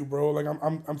hook you, bro. Like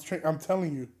I'm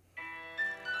telling you.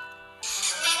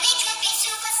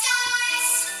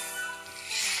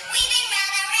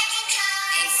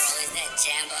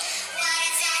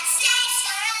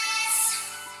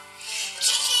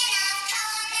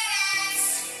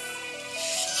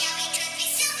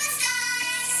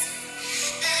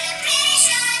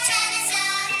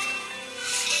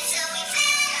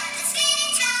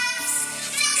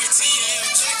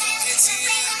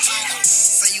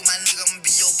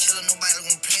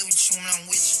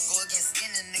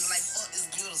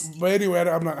 But anyway,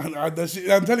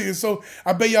 I'm telling you. So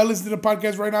I bet y'all listen to the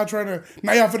podcast right now,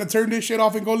 now y'all finna turn this shit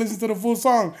off and go listen to the full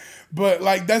song. But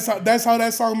like that's how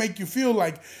that song make you feel.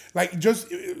 Like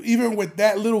just even with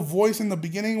that little voice in the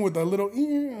beginning with a little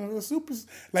super,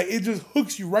 like it just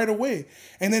hooks you right away.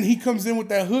 And then he comes in with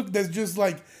that hook that's just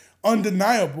like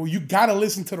undeniable. You gotta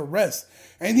listen to the rest.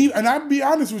 And I'll be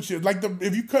honest with you, like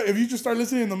if you just start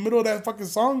listening in the middle of that fucking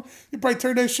song, you probably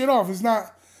turn that shit off.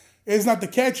 It's not the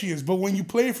catchiest, but when you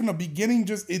play it from the beginning,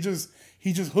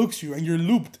 he just hooks you and you're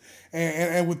looped.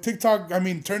 And with TikTok, I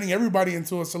mean, turning everybody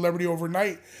into a celebrity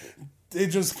overnight, it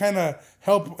just kind of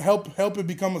help it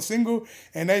become a single.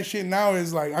 And that shit now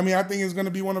is like, I mean, I think it's gonna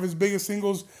be one of his biggest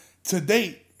singles to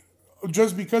date,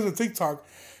 just because of TikTok.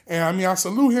 And I mean, I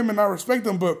salute him and I respect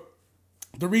him, but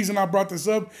the reason I brought this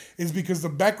up is because the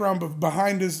background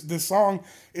behind this song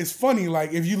is funny.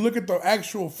 Like if you look at the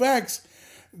actual facts,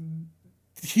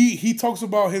 he talks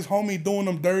about his homie doing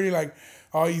him dirty, like,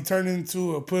 oh, you turned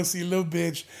into a pussy little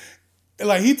bitch.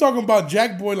 Like he talking about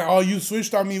Jack Boy, like, oh, you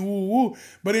switched on me, woo woo.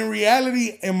 But in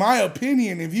reality, in my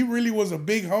opinion, if he really was a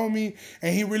big homie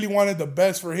and he really wanted the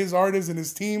best for his artist and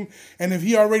his team, and if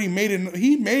he already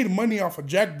he made money off of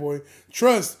Jack Boy.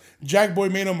 Trust, Jack Boy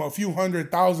made him a few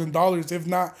 $100,000, if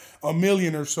not $1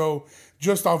 million or so,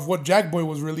 just off what Jack Boy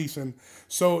was releasing.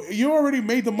 So you already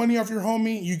made the money off your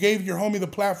homie. You gave your homie the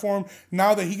platform.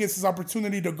 Now that he gets his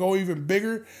opportunity to go even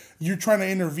bigger, you're trying to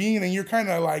intervene and you're kind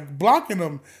of like blocking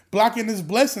his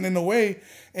blessing in a way.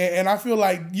 And I feel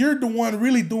like you're the one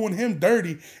really doing him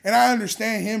dirty. And I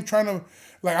understand him trying to,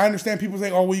 like, I understand people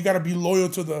saying, oh, well, you got to be loyal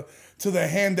to the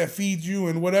hand that feeds you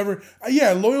and whatever.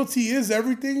 Yeah, loyalty is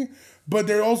everything. But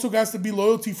there also got to be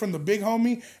loyalty from the big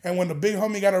homie. And when the big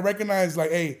homie got to recognize,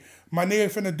 like, hey, my nigga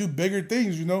finna do bigger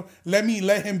things, you know? Let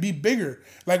him be bigger.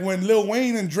 Like when Lil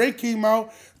Wayne and Drake came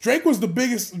out, Drake was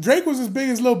as big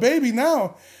as Lil Baby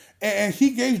now. And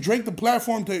he gave Drake the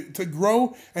platform to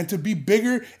grow and to be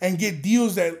bigger and get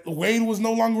deals that Wayne was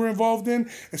no longer involved in,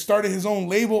 and started his own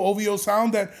label, OVO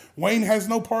Sound, that Wayne has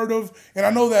no part of. And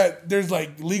I know that there's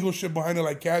like legal shit behind it,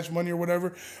 like Cash Money or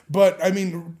whatever. But I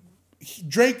mean,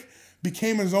 Drake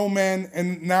became his own man,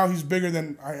 and now he's bigger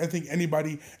than I think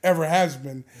anybody ever has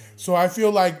been. So I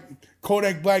feel like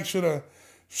Kodak Black should have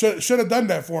done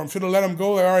that for him. Should have let him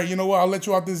go. Like, all right, you know what? I'll let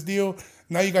you out this deal.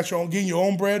 Now you got getting your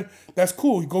own bread. That's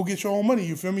cool. You go get your own money.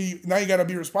 You feel me? Now you got to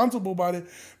be responsible about it.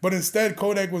 But instead,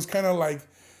 Kodak was kind of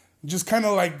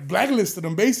like blacklisted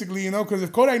him, basically, you know? Because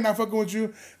if Kodak not fucking with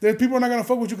you, there's people are not going to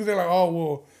fuck with you because they're like, oh,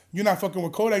 well, you're not fucking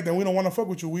with Kodak, then we don't want to fuck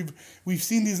with you. We've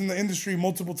seen these in the industry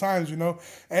multiple times, you know?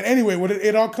 And anyway, what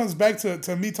it all comes back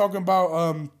to me talking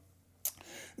about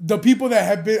the people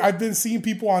that I've been seeing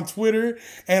people on Twitter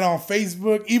and on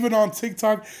Facebook, even on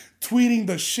TikTok, tweeting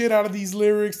the shit out of these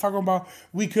lyrics, talking about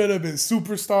we could have been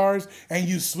superstars and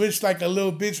you switched like a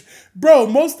little bitch. Bro,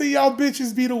 most of y'all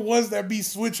bitches be the ones that be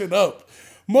switching up.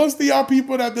 Most of y'all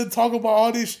people that been talking about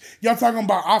all this, y'all talking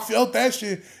about, I felt that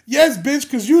shit. Yes, bitch,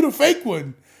 because you the fake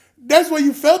one. That's why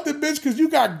you felt it, bitch, because you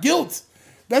got guilt.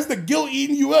 That's the guilt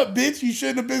eating you up, bitch. You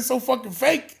shouldn't have been so fucking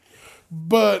fake.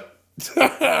 But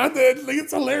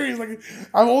it's hilarious. Like,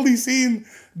 I've only seen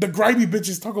the grimy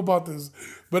bitches talk about this.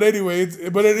 But anyway,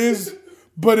 it is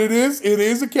But it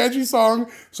is a catchy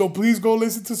song. So please go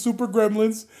listen to Super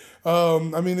Gremlins.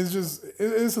 I mean,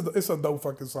 it's a dope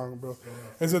fucking song, bro.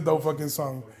 It's a dope fucking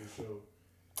song.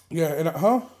 Yeah, and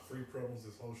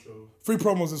Free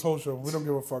promos this whole show. We don't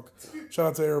give a fuck. Shout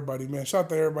out to everybody, man. Shout out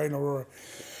to everybody in Aurora.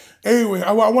 Anyway,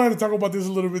 I wanted to talk about this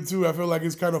a little bit too. I feel like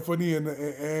it's kind of funny and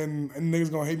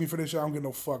niggas gonna hate me for this shit. I don't give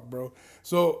no fuck, bro.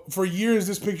 So for years,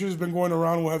 this picture has been going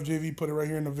around. We'll have JV put it right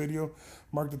here in the video.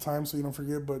 Mark the time so you don't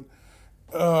forget. But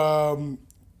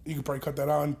you can probably cut that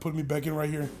out and put me back in right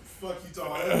here. Fuck you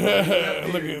talking.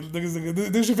 Look at this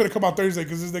nigga. This shit finna come out Thursday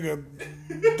because this nigga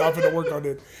not finna work on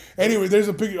it. Anyway, there's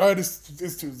a picture. It's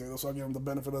Tuesday though, so I'll give him the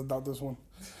benefit of the doubt this one.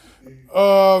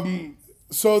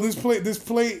 So this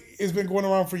plate has been going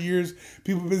around for years.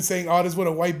 People have been saying, "Oh, this is what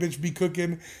a white bitch be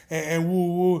cooking," and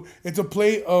woo woo. It's a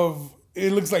plate of.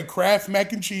 It looks like Kraft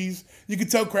mac and cheese. You can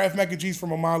tell Kraft mac and cheese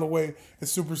from a mile away.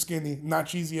 It's super skinny, not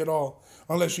cheesy at all,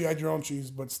 unless you add your own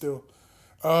cheese, but still.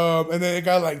 And then it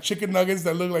got like chicken nuggets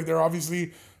that look like they're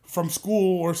obviously from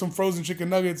school or some frozen chicken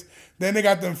nuggets. Then they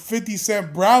got them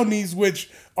 50-cent brownies, which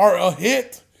are a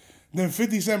hit. Then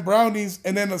 50-cent brownies,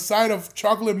 and then a side of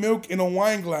chocolate milk in a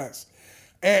wine glass.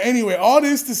 And anyway, all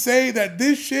this to say that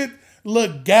this shit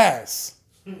look gas.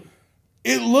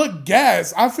 It looked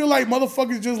gas. I feel like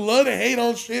motherfuckers just love to hate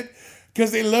on shit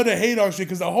because they love to hate on shit.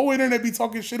 Because the whole internet be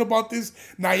talking shit about this.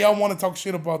 Now y'all want to talk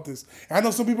shit about this. And I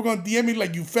know some people going to DM me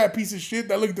like, you fat piece of shit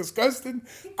that look disgusting.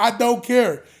 I don't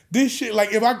care. This shit,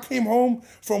 like if I came home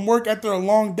from work after a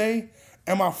long day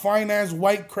and my fine-ass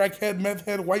white crackhead, meth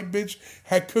head white bitch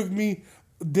had cooked me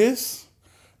this,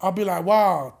 I'll be like,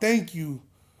 wow, thank you.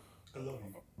 I love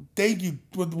you. Thank you.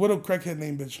 What a crackhead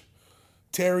name, bitch?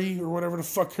 Terry or whatever the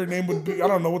fuck her name would be. I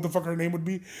don't know what the fuck her name would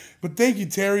be. But thank you,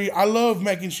 Terry. I love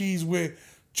mac and cheese with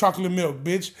chocolate milk,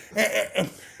 bitch.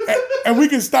 And we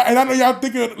can stop. And I know y'all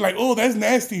thinking like, oh, that's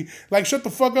nasty. Like, shut the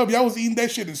fuck up. Y'all was eating that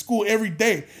shit in school every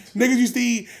day. Niggas used to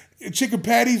eat chicken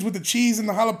patties with the cheese and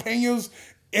the jalapenos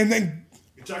and then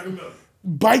chocolate milk.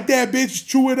 Bite that bitch,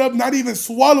 chew it up, not even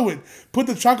swallow it. Put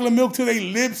the chocolate milk to their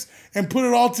lips and put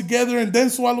it all together and then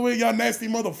swallow it, y'all nasty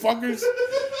motherfuckers.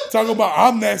 Talk about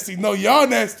I'm nasty. No, y'all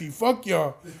nasty. Fuck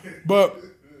y'all. But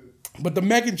the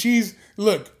mac and cheese,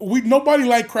 look, nobody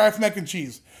like Kraft mac and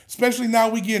cheese. Especially now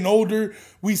we getting older.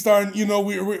 We starting,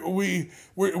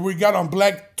 we got on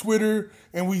Black Twitter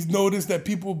and we noticed that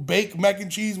people bake mac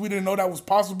and cheese. We didn't know that was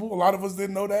possible. A lot of us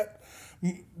didn't know that.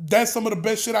 That's some of the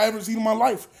best shit I ever seen in my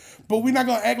life. But we're not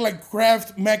gonna act like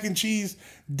Kraft mac and cheese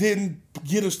didn't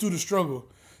get us through the struggle.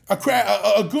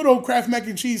 A good old Kraft mac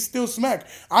and cheese still smack.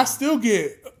 I still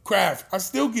get Kraft. I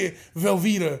still get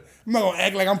Velveeta. I'm not gonna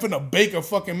act like I'm finna bake a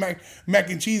fucking mac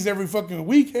and cheese every fucking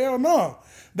week. Hell no.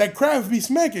 That Kraft be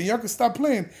smacking. Y'all can stop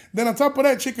playing. Then on top of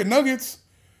that, chicken nuggets.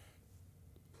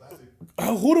 Classic.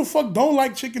 Who the fuck don't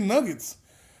like chicken nuggets?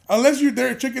 Unless you're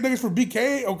there chicken nuggets for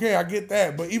BK, okay, I get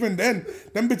that. But even then,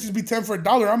 them bitches be 10 for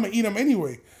 $1. I'm going to eat them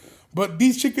anyway. But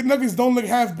these chicken nuggets don't look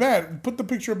half bad. Put the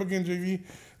picture up again, JV.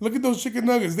 Look at those chicken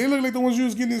nuggets. They look like the ones you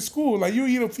was getting in school. Like, you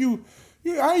eat a few.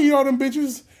 I eat all them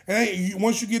bitches. And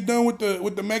once you get done with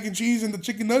the mac and cheese and the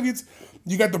chicken nuggets,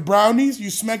 you got the brownies. You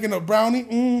smacking a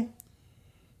brownie.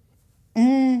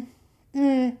 You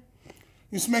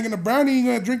smacking the brownie, you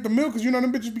going to drink the milk because you know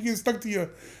them bitches be getting stuck to your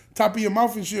top of your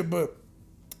mouth and shit. But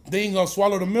they ain't gonna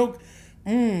swallow the milk.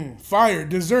 Fire.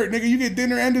 Dessert. Nigga, you get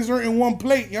dinner and dessert in one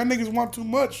plate. Y'all niggas want too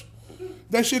much.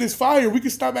 That shit is fire. We can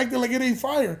stop acting like it ain't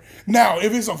fire. Now,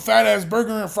 if it's a fat ass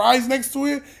burger and fries next to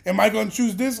it, am I gonna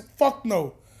choose this? Fuck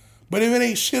no. But if it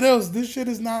ain't shit else, this shit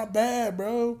is not bad,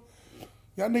 bro.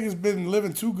 Y'all niggas been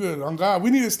living too good. On God. We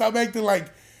need to stop acting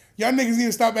like y'all niggas need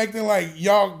to stop acting like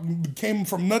y'all came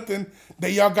from nothing,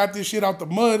 that y'all got this shit out the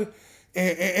mud.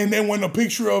 And then when a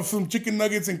picture of some chicken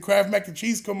nuggets and Kraft mac and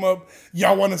cheese come up,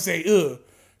 y'all want to say, ugh,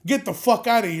 get the fuck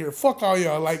out of here. Fuck all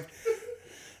y'all. Like,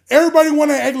 everybody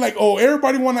want to act like, oh,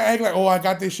 I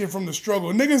got this shit from the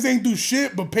struggle. Niggas ain't do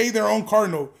shit but pay their own car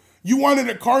note. You wanted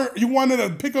a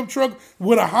pickup truck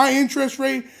with a high interest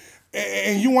rate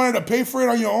and you wanted to pay for it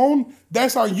on your own?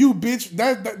 That's on you, bitch.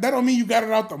 That don't mean you got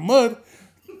it out the mud.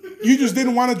 You just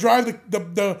didn't want to drive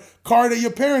the car that your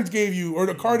parents gave you or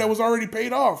the car that was already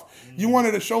paid off. You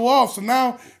wanted to show off. So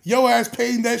now your ass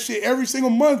paying that shit every single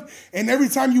month. And every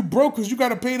time you broke because you got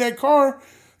to pay that car,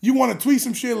 you want to tweet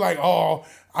some shit like, oh,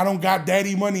 I don't got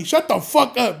daddy money. Shut the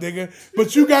fuck up, nigga.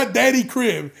 But you got daddy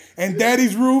crib and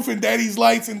daddy's roof and daddy's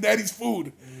lights and daddy's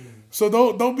food. So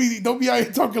don't be out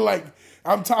here talking like,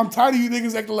 I'm tired of you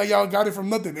niggas acting like y'all got it from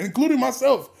nothing, including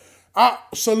myself. I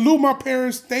salute my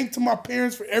parents. Thank to my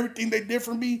parents for everything they did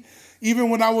for me. even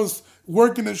when I was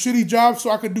working a shitty job so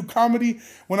I could do comedy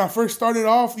when I first started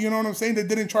off, you know what I'm saying? They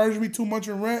didn't charge me too much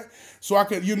in rent so I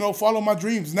could, follow my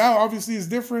dreams. Now, obviously, it's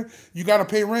different. You got to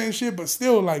pay rent and shit, but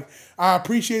still, like, I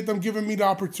appreciate them giving me the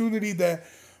opportunity that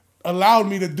allowed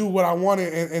me to do what I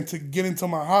wanted and to get into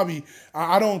my hobby.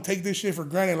 I don't take this shit for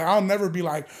granted. Like, I'll never be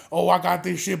like, oh, I got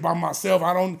this shit by myself.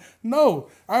 No,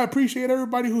 I appreciate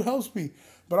everybody who helps me.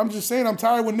 But I'm just saying, I'm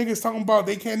tired when niggas talking about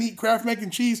they can't eat Kraft mac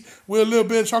and cheese with a little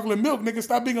bit of chocolate milk. Nigga,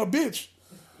 stop being a bitch.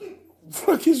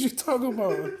 What is you talking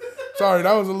about? Sorry,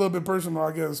 that was a little bit personal,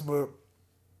 I guess, but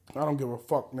I don't give a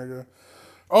fuck, nigga.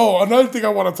 Oh, another thing I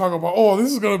want to talk about. Oh,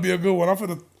 this is gonna be a good one. I'm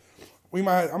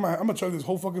gonna chug this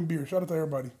whole fucking beer. Shout out to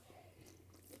everybody.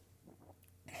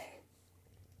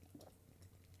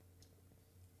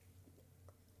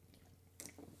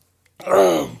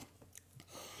 Woo!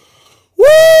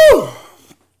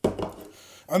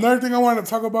 Another thing I wanted to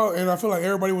talk about, and I feel like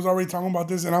everybody was already talking about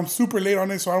this, and I'm super late on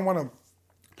this, so I don't want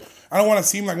to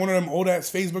seem like one of them old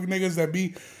ass Facebook niggas that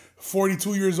be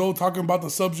 42 years old talking about the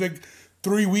subject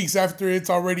 3 weeks after it's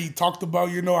already talked about.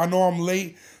 I know I'm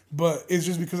late, but it's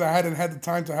just because I hadn't had the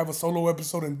time to have a solo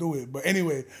episode and do it. But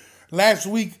anyway, last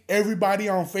week everybody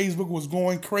on Facebook was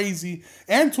going crazy,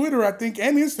 and Twitter, I think,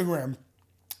 and Instagram,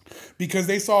 because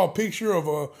they saw a picture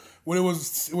of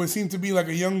what seemed to be like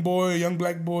a young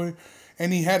black boy,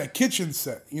 and he had a kitchen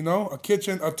set,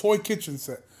 a toy kitchen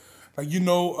set. Like,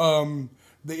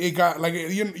 it got like,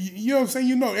 you know what I'm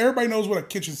saying? Everybody knows what a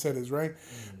kitchen set is, right?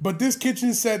 Mm-hmm. But this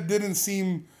kitchen set didn't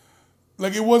seem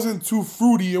like, it wasn't too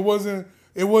fruity. It wasn't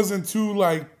too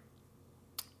like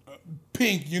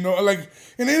pink, like,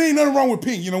 and it ain't nothing wrong with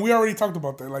pink. We already talked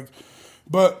about that. Like,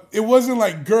 but it wasn't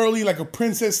like girly, like a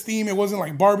princess theme. It wasn't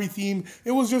like Barbie theme.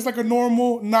 It was just like a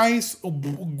normal, nice,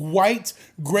 white,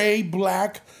 gray,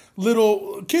 black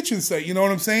little kitchen set. You know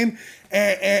what I'm saying?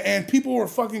 And people were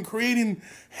fucking creating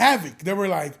havoc. They were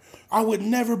like, I would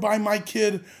never buy my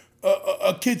kid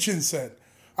a kitchen set.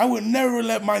 I would never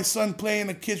let my son play in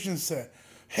a kitchen set.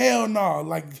 Hell no.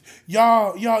 Like,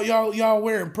 y'all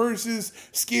wearing purses,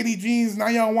 skinny jeans. Now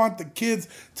y'all want the kids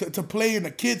to play in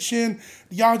the kitchen.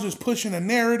 Y'all just pushing a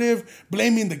narrative,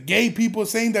 blaming the gay people,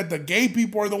 saying that the gay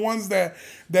people are the ones that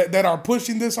are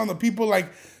pushing this on the people.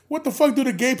 Like, what the fuck do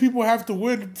the gay people have to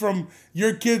win from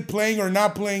your kid playing or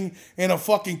not playing in a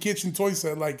fucking kitchen toy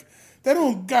set? Like, that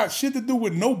don't got shit to do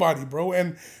with nobody, bro.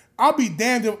 And I'll be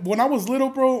damned if, when I was little,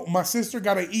 bro, my sister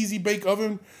got an easy bake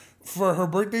oven for her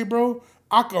birthday, bro.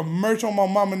 I could merch on my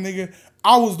mama, nigga.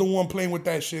 I was the one playing with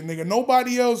that shit, nigga.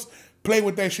 Nobody else played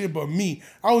with that shit but me.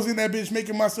 I was in that bitch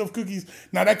making myself cookies.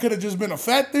 Now, that could have just been a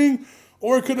fat thing,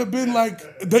 or it could have been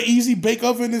like the easy bake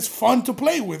oven is fun to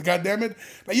play with, goddammit.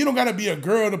 Like, you don't got to be a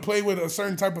girl to play with a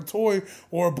certain type of toy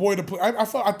or a boy to play. I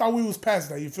thought we was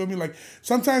past that, you feel me? Like,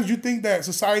 sometimes you think that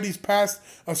society's past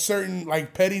a certain,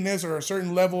 like, pettiness or a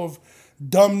certain level of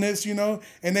dumbness, and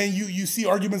then you see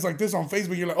arguments like this on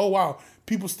Facebook, you're like, oh, wow,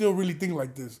 people still really think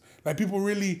like this. Like, people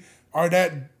really are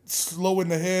that slow in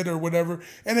the head or whatever.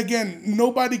 And again,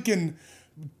 nobody can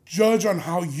judge on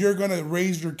how you're going to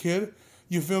raise your kid.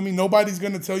 You feel me? Nobody's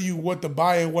going to tell you what to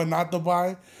buy and what not to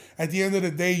buy. At the end of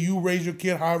the day, you raise your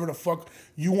kid however the fuck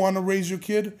you want to raise your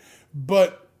kid.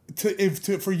 But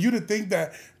for you to think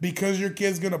that because your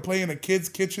kid's going to play in a kid's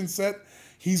kitchen set,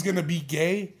 he's going to be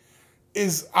gay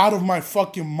is out of my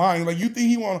fucking mind. Like, you think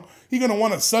he going to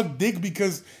want to suck dick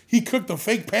because he cooked a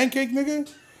fake pancake, nigga?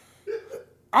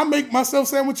 I make myself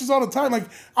sandwiches all the time. Like,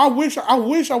 I wish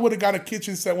I would have got a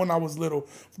kitchen set when I was little.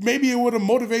 Maybe it would have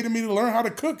motivated me to learn how to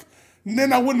cook. And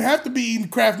then I wouldn't have to be eating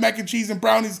Kraft mac and cheese and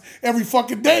brownies every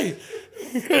fucking day.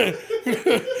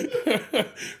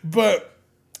 But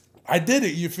I did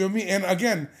it, you feel me? And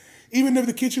again, even if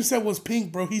the kitchen set was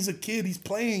pink, bro, he's a kid. He's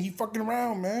playing. He's fucking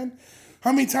around, man.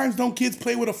 How many times don't kids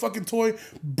play with a fucking toy,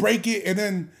 break it, and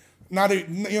then you know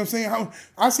what I'm saying?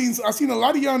 I seen a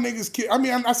lot of y'all niggas.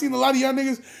 I seen a lot of y'all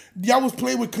niggas. Y'all was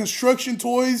playing with construction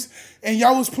toys, and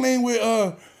y'all was playing with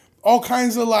all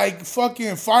kinds of like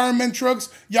fucking fireman trucks.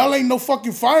 Y'all ain't no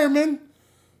fucking firemen.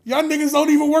 Y'all niggas don't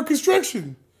even work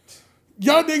construction.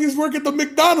 Y'all niggas work at the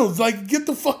McDonald's. Like, get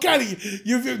the fuck out of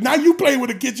here. Now you playing with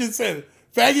a kitchen set.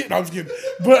 Faggot? No, I'm just kidding.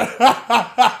 But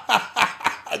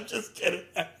I'm just kidding.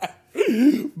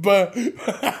 But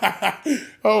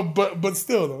but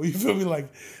still though, you feel me?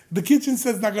 Like, the kitchen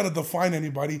set's not gonna define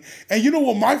anybody. And you know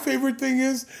what my favorite thing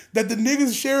is? That the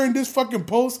niggas sharing this fucking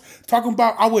post talking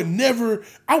about I would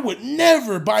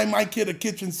never buy my kid a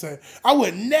kitchen set. I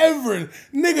would never.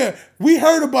 Nigga, we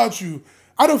heard about you.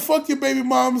 I done fucked your baby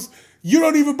moms. You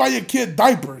don't even buy your kid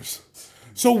diapers.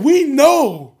 So we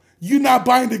know You not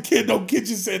buying the kid no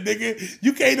kitchen set, nigga.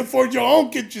 You can't afford your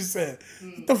own kitchen set.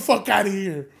 Get the fuck out of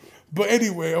here. But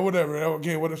anyway, or whatever.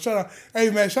 Okay, shout out. Hey,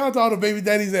 man, shout out to all the baby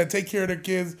daddies that take care of their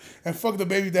kids. And fuck the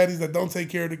baby daddies that don't take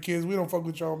care of their kids. We don't fuck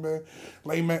with y'all, man.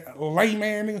 Lame man,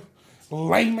 nigga.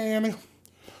 Lame man,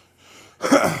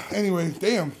 nigga. Anyway,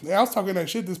 damn. I was talking that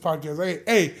shit this podcast.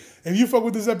 Hey, if you fuck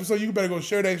with this episode, you better go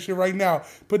share that shit right now.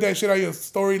 Put that shit on your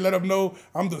story. Let them know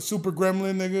I'm the super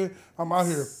gremlin, nigga. I'm out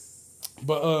here.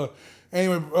 But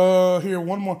anyway, here,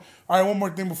 one more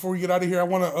thing before we get out of here. I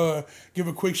want to give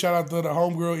a quick shout out to the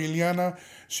homegirl, Ileana.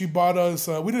 She bought us,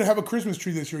 we didn't have a Christmas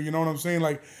tree this year, you know what I'm saying?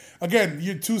 Like, again,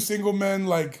 you're two single men,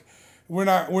 like, we're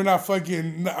not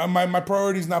fucking, my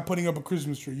priority is not putting up a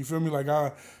Christmas tree, you feel me? Like,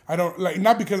 I don't, like,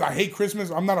 not because I hate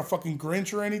Christmas, I'm not a fucking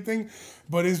Grinch or anything,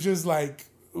 but it's just like,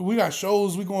 we got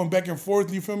shows, we going back and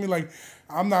forth, you feel me? Like,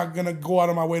 I'm not going to go out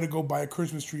of my way to go buy a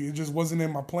Christmas tree. It just wasn't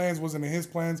in my plans, wasn't in his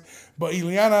plans. But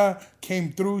Ileana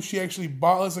came through. She actually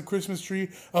bought us a Christmas tree,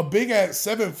 a big-ass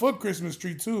 7-foot Christmas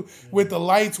tree, too, with the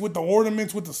lights, with the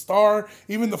ornaments, with the star,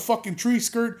 even the fucking tree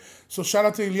skirt. So shout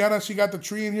out to Ileana. She got the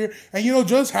tree in here. And, you know,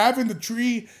 just having the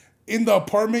tree in the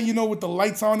apartment, you know, with the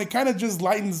lights on, it kind of just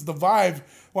lightens the vibe.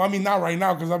 Well, I mean, not right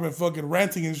now because I've been fucking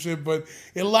ranting and shit, but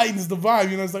it lightens the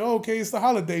vibe. You know, it's like, oh, okay, it's the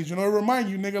holidays. You know, it remind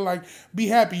you, nigga, like, be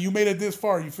happy. You made it this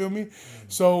far. You feel me?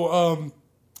 So,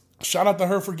 shout out to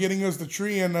her for getting us the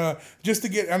tree. And just to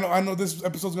get, I know this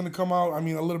episode's going to come out, I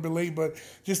mean, a little bit late, but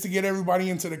just to get everybody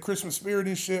into the Christmas spirit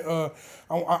and shit.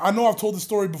 I know I've told the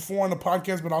story before on the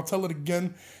podcast, but I'll tell it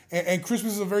again. And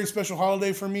Christmas is a very special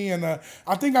holiday for me. And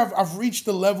I think I've reached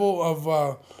the level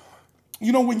of...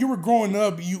 you know, when you were growing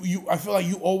up, I feel like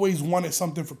you always wanted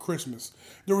something for Christmas.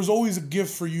 There was always a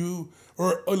gift for you,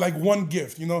 or like one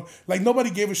gift, you know? Like nobody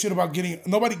gave a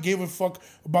fuck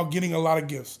about getting a lot of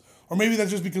gifts. Or maybe that's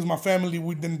just because my family,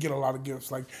 we didn't get a lot of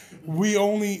gifts. Like we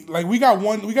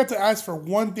got to ask for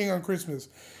one thing on Christmas.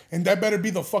 And that better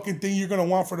be the fucking thing you're going to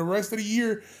want for the rest of the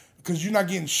year. Because you're not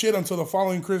getting shit until the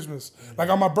following Christmas. Like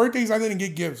on my birthdays, I didn't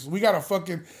get gifts.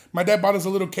 My dad bought us a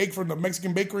little cake from the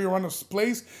Mexican bakery around this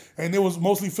place. And it was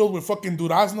mostly filled with fucking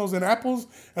duraznos and apples.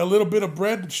 And a little bit of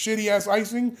bread, shitty ass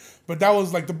icing. But that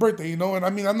was like the birthday, you know? And I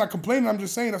mean, I'm not complaining. I'm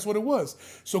just saying that's what it was.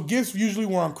 So gifts usually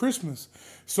were on Christmas.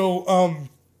 So,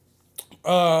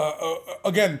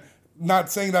 again,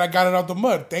 not saying that I got it out the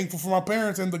mud. Thankful for my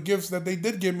parents and the gifts that they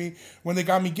did give me when they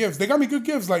got me gifts. They got me good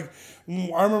gifts. Like,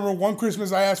 I remember one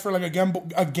Christmas I asked for like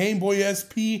a Game Boy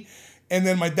SP, and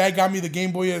then my dad got me the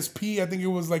Game Boy SP. I think it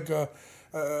was like a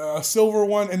silver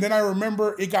one. And then I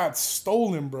remember it got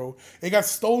stolen, bro. It got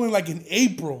stolen like in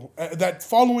April that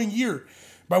following year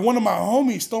by one of my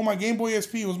homies. Stole my Game Boy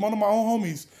SP. It was one of my own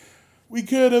homies. We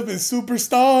could have been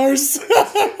superstars.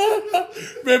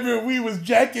 Remember, we was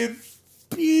jacking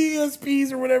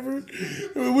PSPs or whatever.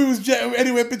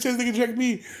 Anyway, bitches, they can check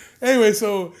me. Anyway,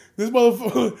 so this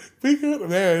motherfucker,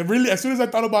 man, really, as soon as I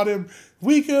thought about him,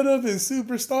 we could have been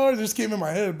superstars. It just came in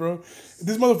my head, bro.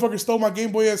 This motherfucker stole my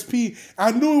Game Boy SP.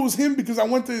 I knew it was him because I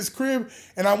went to his crib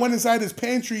and I went inside his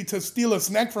pantry to steal a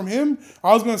snack from him.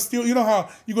 I was going to steal, you know how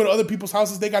you go to other people's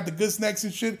houses, they got the good snacks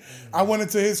and shit. I went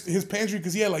into his pantry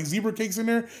because he had like zebra cakes in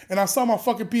there and I saw my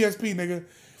fucking PSP, nigga.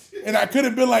 And I could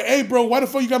have been like, hey, bro, why the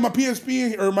fuck you got my PSP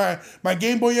in here, or my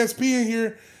Game Boy SP in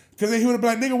here? Because then he would have been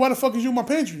like, nigga, why the fuck is you in my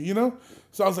pantry, you know?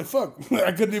 So I was like, fuck.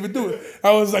 I couldn't even do it.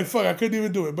 I was like, fuck, I couldn't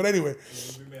even do it. But anyway,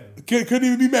 couldn't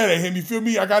even be mad at him, you feel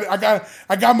me? I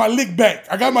got my lick back.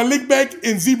 I got my lick back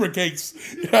in zebra cakes.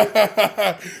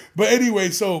 But anyway,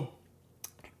 so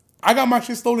I got my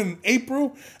shit stolen in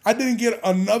April. I didn't get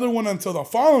another one until the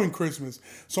following Christmas.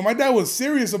 So my dad was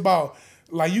serious about,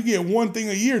 like, you get one thing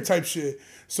a year type shit.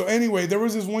 So anyway, there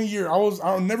was this one year,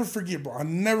 I'll never forget, bro. I'll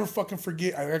never fucking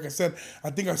forget. Like I said, I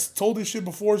think I told this shit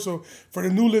before. So for the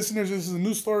new listeners, this is a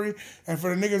new story. And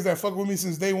for the niggas that fuck with me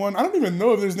since day one, I don't even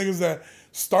know if there's niggas that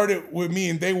started with me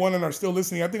in day one and are still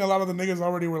listening. I think a lot of the niggas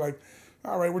already were like,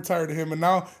 all right, we're tired of him. And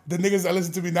now the niggas that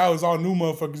listen to me now is all new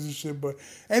motherfuckers and shit. But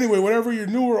anyway, whatever you're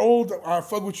new or old, I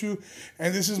fuck with you.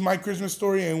 And this is my Christmas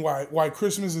story and why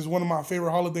Christmas is one of my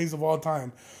favorite holidays of all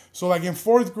time. So like in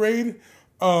 4th grade,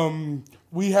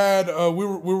 we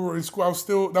were in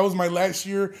school. That was my last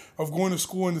year of going to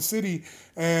school in the city,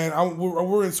 and we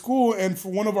were in school. And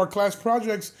for one of our class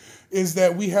projects is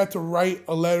that we had to write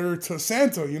a letter to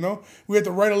Santa. You know, we had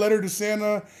to write a letter to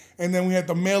Santa, and then we had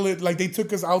to mail it. Like they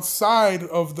took us outside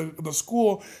of the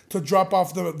school to drop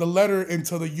off the letter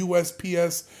into the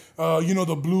USPS.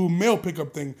 The blue mail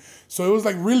pickup thing. So it was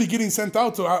like really getting sent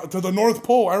out to the North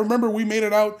Pole. I remember we made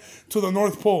it out to the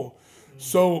North Pole.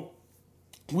 So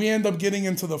we end up getting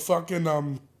into the fucking,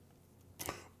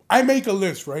 I make a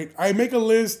list, right? I make a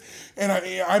list, and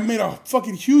I made a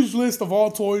fucking huge list of all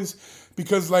toys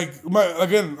because, like,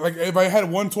 if I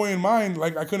had one toy in mind,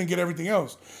 like, I couldn't get everything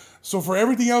else. So for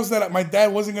everything else that my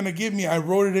dad wasn't gonna give me, I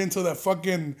wrote it into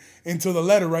the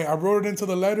letter, right? I wrote it into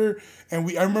the letter, and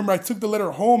I remember I took the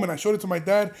letter home and I showed it to my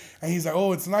dad, and he's like,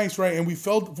 "Oh, it's nice, right?" And we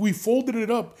folded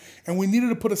it up, and we needed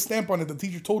to put a stamp on it. The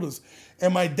teacher told us,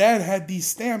 and my dad had these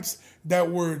stamps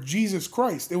that were Jesus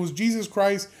Christ. It was Jesus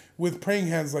Christ with praying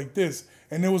hands like this.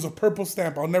 And there was a purple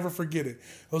stamp. I'll never forget it.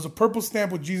 It was a purple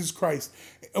stamp with Jesus Christ.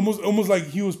 Almost like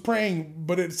he was praying,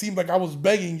 but it seemed like I was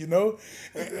begging, you know?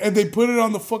 And they put it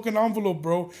on the fucking envelope,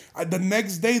 bro. The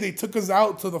next day, they took us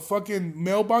out to the fucking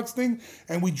mailbox thing,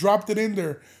 and we dropped it in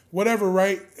there. Whatever,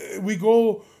 right?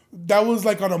 That was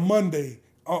like on a Monday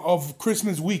of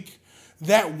Christmas week.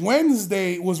 That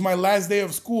Wednesday was my last day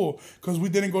of school because we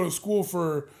didn't go to school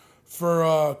for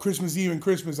Christmas Eve and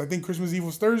Christmas. I think Christmas Eve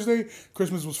was Thursday,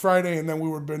 Christmas was Friday, and then we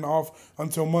were been off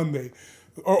until Monday.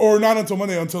 Or not until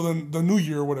Monday, until the New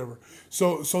Year or whatever.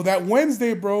 So that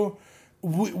Wednesday, bro,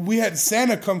 we had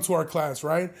Santa come to our class,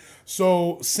 right?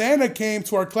 So Santa came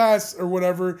to our class or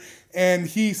whatever, and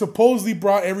he supposedly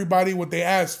brought everybody what they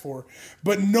asked for.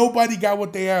 But nobody got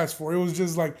what they asked for. It was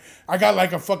just like, I got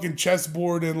like a fucking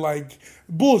chessboard and like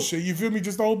bullshit, you feel me?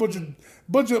 Just a whole bunch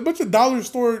of dollar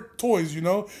store toys, you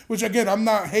know? Which again, I'm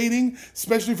not hating,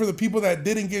 especially for the people that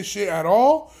didn't get shit at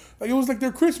all. Like, it was like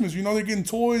their Christmas, you know, they're getting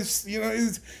toys, you know,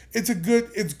 it's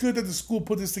good that the school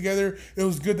put this together. It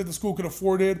was good that the school could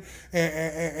afford it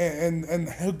and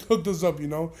hooked us up, you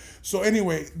know. So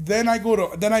anyway, then I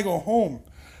go home.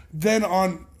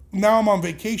 Now I'm on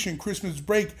vacation, Christmas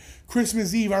break,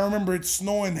 Christmas Eve. I remember it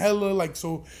snowing hella, like,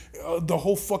 so the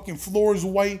whole fucking floor is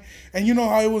white. And you know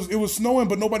how it was snowing,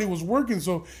 but nobody was working,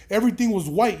 so everything was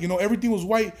white, you know, everything was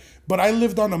white. But I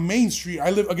lived on a main street.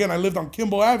 I lived on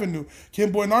Kimball Avenue,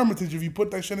 Kimball and Armitage. If you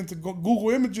put that shit into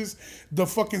Google Images, the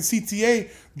fucking CTA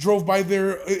drove by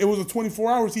there. It was a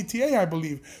 24-hour CTA, I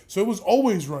believe. So it was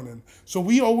always running. So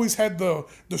we always had the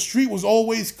street was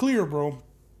always clear, bro.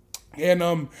 And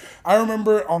I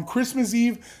remember on Christmas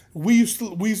Eve, we used to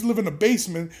live in a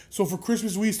basement. So for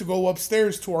Christmas, we used to go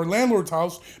upstairs to our landlord's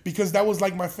house because that was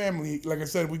like my family. Like I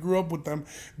said, we grew up with them.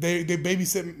 They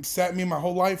sat me my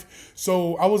whole life.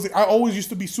 So I always used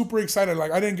to be super excited.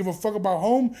 Like, I didn't give a fuck about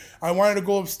home. I wanted to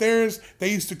go upstairs.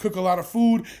 They used to cook a lot of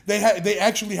food. They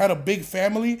actually had a big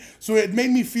family. So it made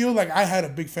me feel like I had a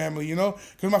big family, you know?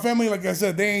 Because my family, like I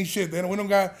said, they ain't shit.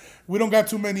 We don't got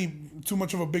too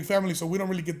much of a big family, so we don't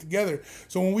really get together.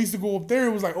 So when we used to go up there,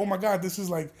 it was like, oh my God, this is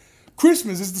like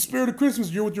Christmas. It's the spirit of Christmas.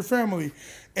 You're with your family.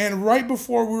 And right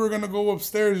before we were gonna go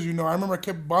upstairs, you know, I remember I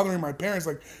kept bothering my parents,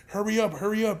 like, hurry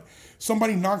up.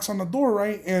 Somebody knocks on the door,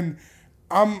 right? And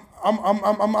I'm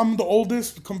the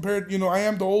oldest compared, you know, I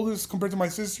am the oldest compared to my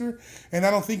sister, and I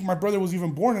don't think my brother was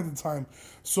even born at the time.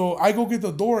 So I go get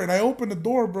the door, and I open the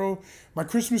door, bro. My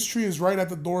Christmas tree is right at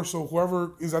the door, so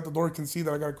whoever is at the door can see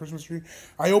that I got a Christmas tree.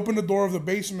 I open the door of the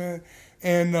basement,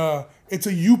 and it's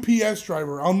a UPS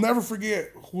driver. I'll never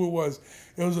forget who it was.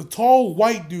 It was a tall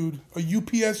white dude, a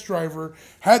UPS driver,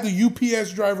 had the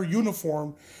UPS driver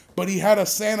uniform, but he had a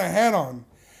Santa hat on.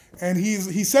 And he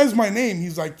says my name.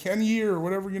 He's like, Kenny or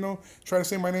whatever, you know, try to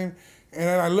say my name. And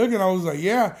then I look and I was like,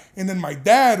 yeah. And then my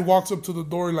dad walks up to the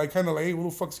door, like, kind of like, hey, what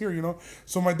the fuck's here, you know?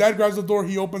 So my dad grabs the door.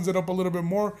 He opens it up a little bit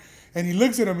more. And he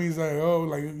looks at him. He's like, oh,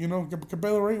 like, you know,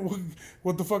 Cabela, right?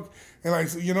 What the fuck? And like,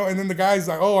 you know, and then the guy's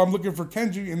like, oh, I'm looking for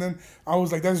Kenji. And then I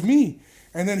was like, that's me.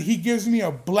 And then he gives me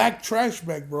a black trash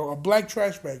bag, bro, a black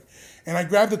trash bag. And I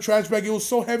grabbed the trash bag. It was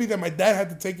so heavy that my dad had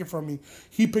to take it from me.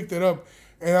 He picked it up.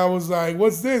 And I was like,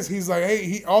 what's this? He's like,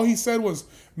 hey, all he said was,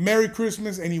 Merry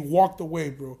Christmas, and he walked away,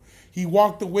 bro. He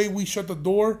walked away, we shut the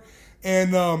door,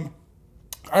 and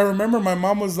I remember my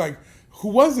mom was like, who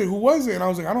was it? And I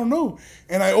was like, I don't know.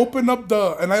 And I opened up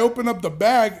the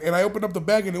bag,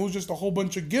 and it was just a whole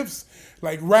bunch of gifts,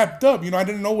 like, wrapped up. You know, I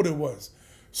didn't know what it was.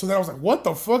 So then I was like, what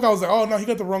the fuck? I was like, oh, no, he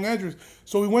got the wrong address.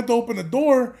 So we went to open the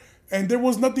door, and there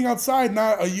was nothing outside,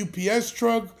 not a UPS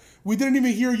truck. We didn't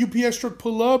even hear a UPS truck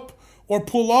pull up or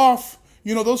pull off.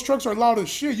 You know, those trucks are loud as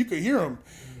shit. You could hear them.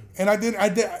 And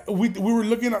we were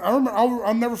looking at,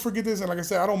 I'll never forget this. And like I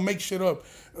said, I don't make shit up.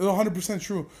 It's 100%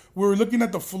 true. We were looking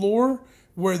at the floor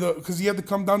because he had to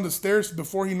come down the stairs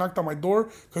before he knocked on my door.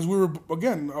 Because we were,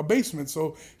 again, a basement.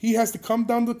 So he has to come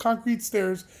down the concrete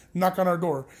stairs, knock on our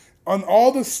door. On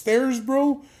all the stairs,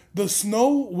 bro, the snow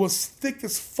was thick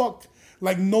as fuck.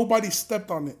 Like nobody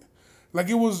stepped on it. Like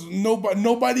it was,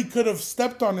 nobody could have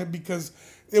stepped on it because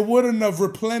it wouldn't have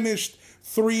replenished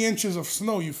 3 inches of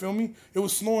snow, you feel me? It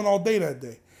was snowing all day that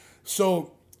day.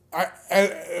 So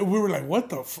we were like, what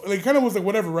the like, it kind of was like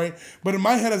whatever, right? But in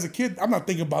my head as a kid, I'm not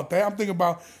thinking about that. I'm thinking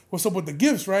about what's up with the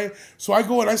gifts, right? So I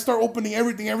go and I start opening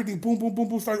everything, boom, boom, boom,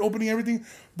 boom, start opening everything.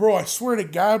 Bro, I swear to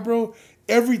God, bro,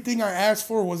 everything I asked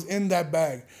for was in that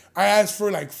bag. I asked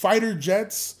for like fighter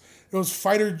jets. It was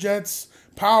fighter jets,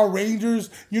 Power Rangers.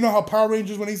 You know how Power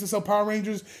Rangers, when they used to sell Power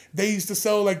Rangers, they used to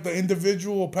sell like the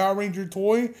individual Power Ranger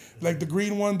toy, like the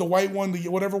green one, the white one, the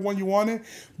whatever one you wanted.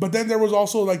 But then there was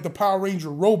also like the Power Ranger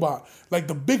robot, like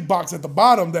the big box at the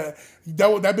bottom that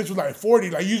bitch was like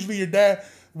 40. Like usually your dad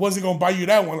wasn't gonna buy you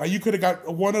that one. Like you could have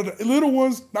got one of the little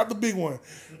ones, not the big one.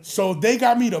 So they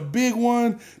got me the big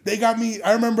one. They got me,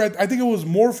 I remember, I think it was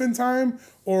Morphin Time,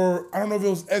 or I don't know if it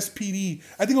was SPD.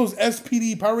 I think it was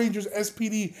SPD, Power Rangers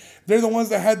SPD. They're the ones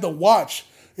that had the watch.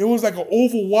 It was like an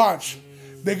oval watch.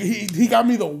 He got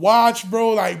me the watch, bro.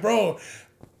 Like, bro,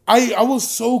 I was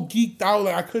so geeked out.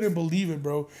 Like, I couldn't believe it,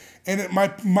 bro. And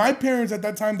my parents at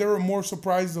that time, they were more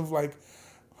surprised of like,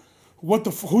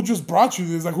 who just brought you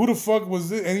this? Like, who the fuck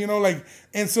was it? And, you know, like,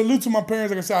 and salute to my parents.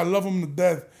 Like I said, I love them to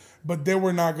death. But they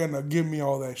were not going to give me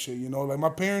all that shit, you know? Like, my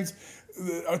parents,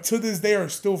 to this day, are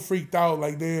still freaked out.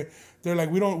 Like, they're like,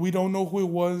 we don't know who it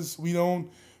was. We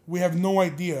have no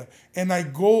idea. And I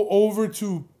go over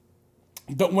to,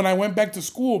 when I went back to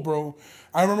school, bro,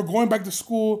 I remember going back to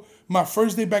school, my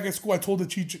first day back at school, I told the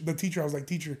teacher, I was like,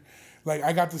 teacher, like,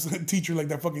 I got this teacher, like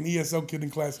that fucking ESL kid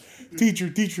in class.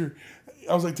 Teacher.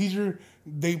 I was like, teacher,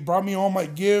 they brought me all my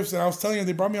gifts. And I was telling her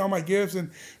they brought me all my gifts.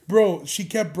 And, bro, she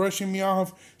kept brushing me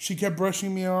off.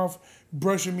 Eventually,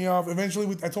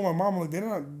 I told my mom, like, they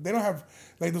don't have,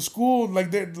 like, the school,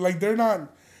 like, they're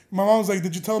not. My mom was like,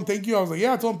 did you tell them thank you? I was like,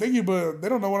 yeah, I told them thank you, but they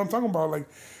don't know what I'm talking about. Like,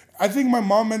 I think my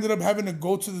mom ended up having to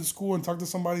go to the school and talk to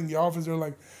somebody in the office. They're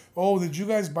like, oh, did you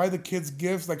guys buy the kids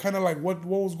gifts? Like, kind of like what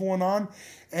was going on?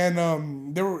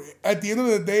 And they were, at the end of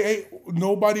the day,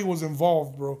 nobody was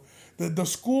involved, bro. The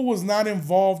school was not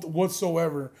involved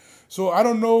whatsoever. So I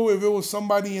don't know if it was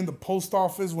somebody in the post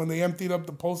office when they emptied up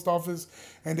the post office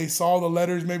and they saw the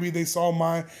letters. Maybe they saw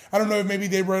mine. I don't know if maybe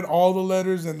they read all the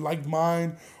letters and liked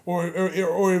mine, or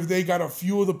if they got a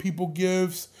few of the people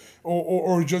gifts,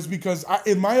 or just because,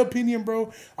 in my opinion,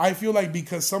 bro, I feel like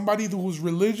because somebody who was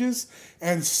religious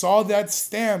and saw that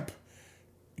stamp,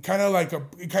 kind of like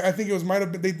I think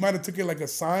they might have took it like a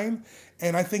sign,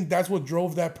 and I think that's what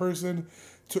drove that person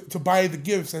to buy the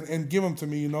gifts and give them to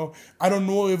me, you know. I don't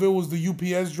know if it was the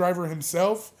UPS driver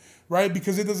himself, right?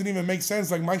 Because it doesn't even make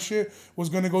sense. Like, my shit was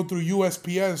going to go through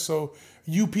USPS, so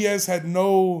UPS had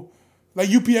no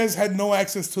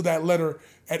access to that letter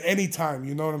at any time,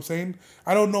 you know what I'm saying?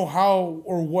 I don't know how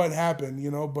or what happened, you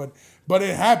know, but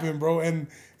it happened, bro. And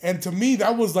to me,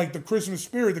 that was like the Christmas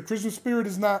spirit. The Christmas spirit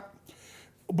is not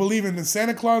believing in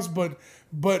Santa Claus, but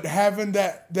having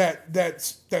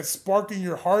that spark in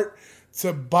your heart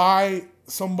to buy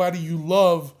somebody you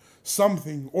love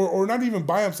something, or not even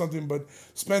buy them something, but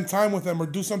spend time with them or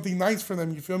do something nice for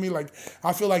them. You feel me? Like,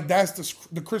 I feel like that's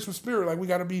the Christmas spirit. Like, we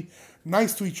gotta be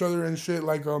nice to each other and shit.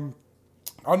 Like, I'll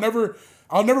never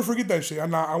forget that shit. I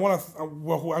don't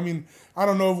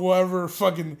know if we'll ever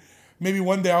fucking. Maybe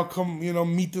one day I'll come, you know,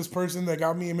 meet this person that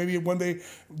got me, and maybe one day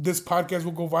this podcast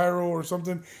will go viral or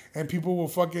something, and people will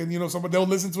fucking, you know, they'll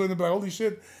listen to it and be like, holy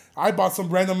shit, I bought some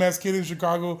random ass kid in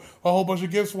Chicago a whole bunch of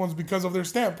gifts once because of their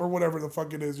stamp or whatever the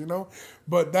fuck it is, you know?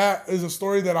 But that is a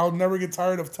story that I'll never get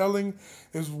tired of telling.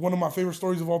 It's one of my favorite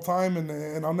stories of all time,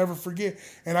 and I'll never forget.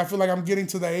 And I feel like I'm getting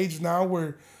to the age now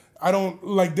where I don't,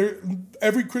 like,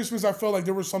 every Christmas I felt like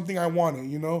there was something I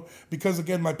wanted, you know? Because,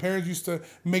 again, my parents used to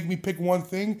make me pick one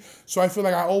thing. So I feel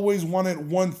like I always wanted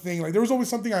one thing. Like, there was always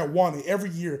something I wanted every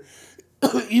year.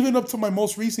 Even up to my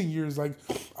most recent years. Like,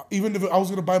 even if I was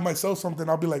going to buy myself something,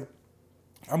 I'll be like,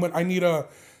 I need a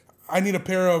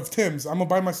pair of Timbs. I'm going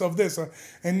to buy myself this.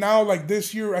 And now, like,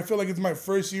 this year, I feel like it's my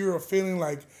first year of feeling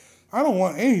like I don't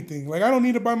want anything. Like, I don't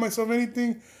need to buy myself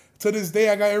anything. To this day,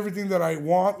 I got everything that I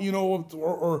want, you know,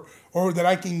 or that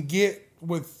I can get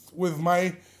with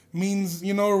my means,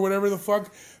 you know, or whatever the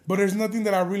fuck. But there's nothing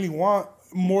that I really want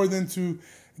more than to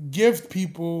gift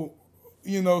people,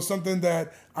 you know, something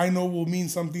that I know will mean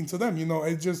something to them. You know,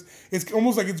 it's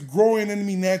almost like it's growing in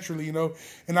me naturally, you know.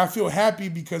 And I feel happy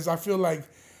because I feel like,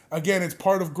 again, it's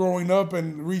part of growing up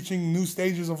and reaching new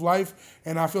stages of life.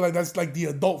 And I feel like that's like the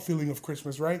adult feeling of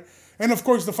Christmas, right? And of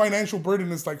course, the financial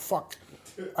burden is like, fuck,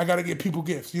 I gotta get people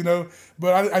gifts, you know.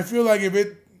 But I feel like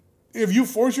if you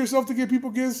force yourself to get people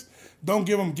gifts, don't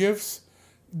give them gifts.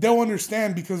 They'll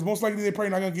understand, because most likely they're probably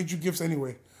not gonna get you gifts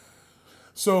anyway.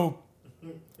 So,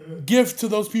 gift to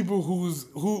those people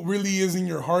who really is in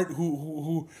your heart,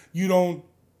 who you don't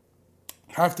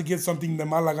have to get something de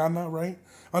mala gana, right?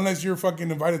 unless you're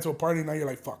fucking invited to a party and now you're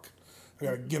like, fuck, I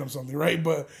gotta get them something, right?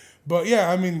 But yeah,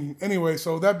 I mean, anyway.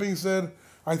 So that being said,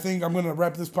 I think I'm gonna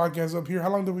wrap this podcast up here. How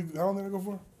long did I go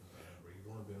for?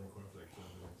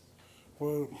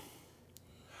 Well,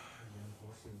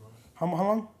 how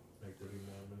long? Like 39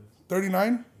 minutes.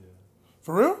 39? Yeah.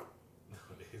 For real?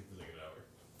 It's like an hour.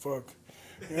 Fuck.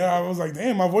 Yeah, I was like,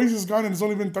 damn, my voice is gone and it's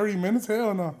only been 30 minutes?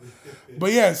 Hell no.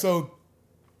 But yeah, so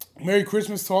Merry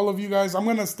Christmas to all of you guys. I'm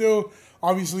going to still,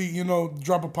 obviously,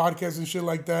 drop a podcast and shit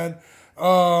like that.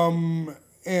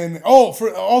 And,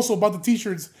 also about the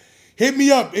t-shirts, hit me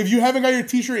up. If you haven't got your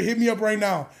t-shirt, hit me up right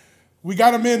now. We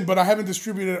got them in, but I haven't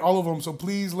distributed all of them. So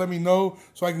please let me know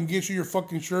so I can get you your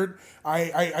fucking shirt.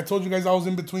 I told you guys I was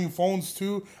in between phones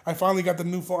too. I finally got the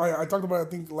new phone. I talked about it, I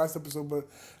think, last episode, but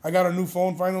I got a new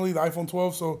phone finally, the iPhone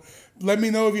 12. So let me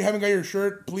know if you haven't got your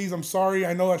shirt. Please, I'm sorry.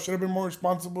 I know I should have been more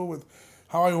responsible with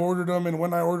how I ordered them and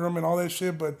when I ordered them and all that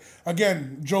shit. But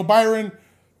again, Joe Byron,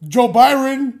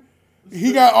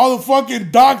 he got all the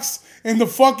fucking docks in the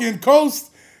fucking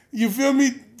coast. You feel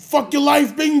me? Fuck your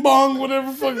life, bing bong,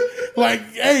 whatever. Fuck. Like,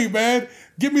 hey, man,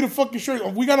 give me the fucking shirt.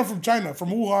 We got them from China, from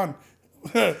Wuhan.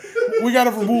 We got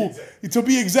them from Wuhan. To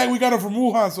be exact, we got them from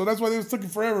Wuhan, so that's why they was taking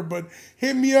forever. But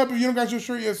hit me up if you don't got your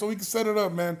shirt yet so we can set it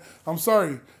up, man. I'm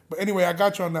sorry. But anyway, I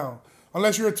got y'all now.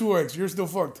 Unless you're a 2X, you're still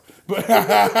fucked. But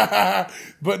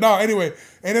no, anyway.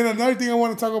 And then another thing I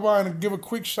want to talk about and give a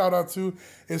quick shout out to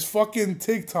is fucking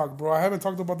TikTok, bro. I haven't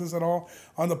talked about this at all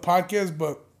on the podcast,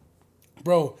 but,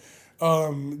 bro,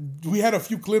 we had a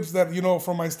few clips that,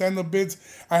 from my stand-up bits,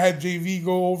 I had JV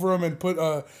go over them and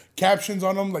put captions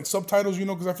on them, like subtitles,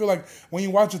 because I feel like when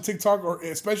you watch a TikTok, or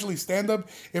especially stand-up,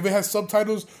 if it has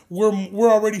subtitles,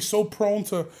 we're already so prone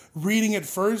to reading it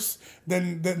first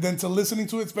than to listening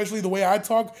to it, especially the way I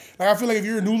talk. Like, I feel like if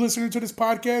you're a new listener to this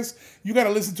podcast, you got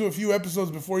to listen to a few episodes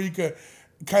before you could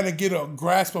kind of get a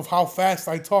grasp of how fast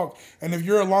I talk. And if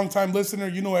you're a long-time listener,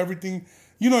 you know everything.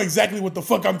 You know exactly what the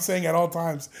fuck I'm saying at all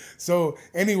times. So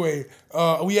anyway,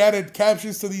 we added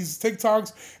captions to these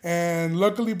TikToks, and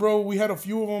luckily, bro, we had a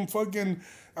few of them fucking.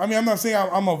 I mean, I'm not saying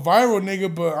I'm a viral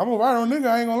nigga, but I'm a viral nigga.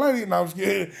 I ain't gonna lie to you. No, I'm just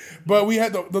kidding. But we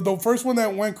had the first one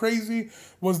that went crazy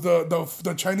was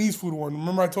the Chinese food one.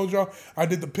 Remember I told y'all I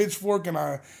did the pitchfork and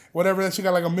that shit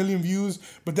got like 1 million views.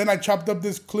 But then I chopped up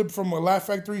this clip from a Laugh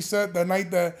Factory set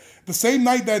the same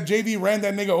night that JV ran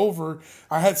that nigga over.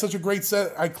 I had such a great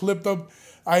set.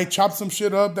 I chopped some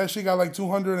shit up. That shit got like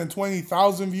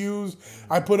 220,000 views.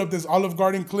 I put up this Olive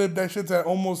Garden clip. That shit's at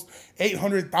almost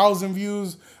 800,000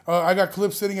 views. I got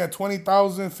clips sitting at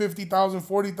 20,000, 50,000,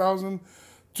 40,000,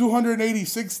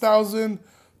 286,000,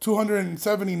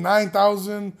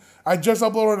 279,000. I just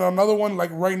uploaded another one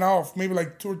like right now, maybe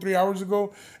like 2 or 3 hours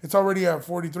ago. It's already at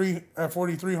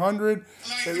 4,300.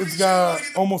 It's got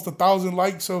almost 1,000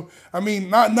 likes. So I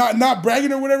mean, not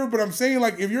bragging or whatever, but I'm saying,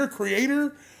 like, if you're a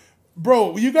creator,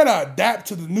 bro, you gotta adapt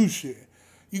to the new shit.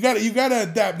 You gotta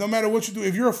adapt no matter what you do.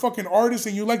 If you're a fucking artist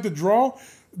and you like to draw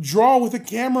with a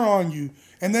camera on you,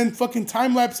 and then fucking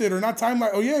time lapse it, or not time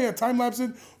lapse. Oh yeah, time lapse it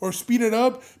or speed it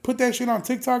up. Put that shit on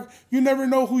TikTok. You never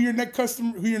know who your next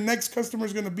customer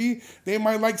is gonna be. They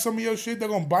might like some of your shit. They're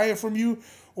gonna buy it from you.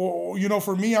 Or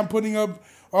for me, I'm putting up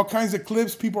all kinds of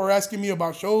clips. People are asking me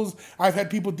about shows. I've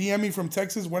had people DM me from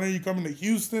Texas. When are you coming to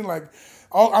Houston? Like,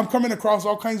 I'm coming across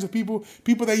all kinds of people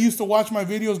that used to watch my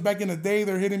videos back in the day.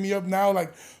 They're hitting me up now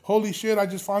like, holy shit, I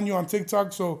just found you on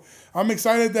TikTok. So I'm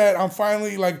excited that I'm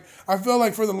finally, like, I felt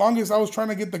like for the longest I was trying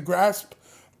to get the grasp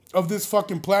of this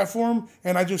fucking platform,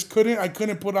 and I just couldn't. I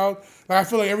couldn't put out, like, I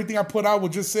feel like everything I put out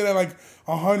would just sit at like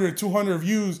 100, 200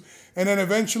 views. And then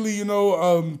eventually,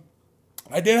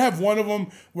 I did have one of them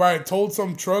where I told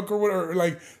some truck or whatever,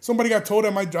 like somebody got told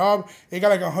at my job, it got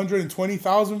like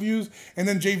 120,000 views. And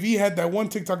then JV had that one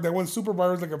TikTok that went super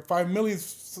viral, like a 5 million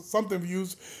something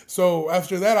views. So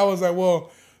after that, I was like, well,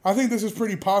 I think this is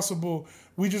pretty possible.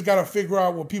 We just got to figure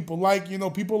out what people like.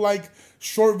 People like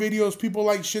short videos. People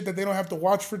like shit that they don't have to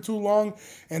watch for too long.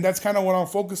 And that's kind of what I'm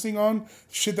focusing on.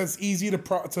 Shit that's easy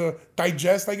to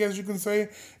digest, I guess you can say.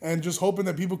 And just hoping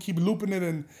that people keep looping it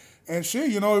and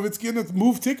shit, if it's going to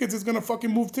move tickets, it's going to fucking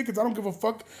move tickets. I don't give a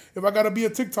fuck if I got to be a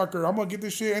TikToker. I'm going to get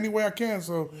this shit any way I can.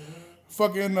 So,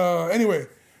 anyway,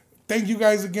 thank you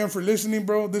guys again for listening,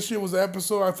 bro. This shit was the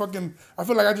episode. I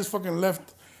feel like I just fucking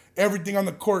left everything on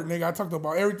the court, nigga. I talked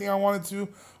about everything I wanted to,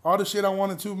 all the shit I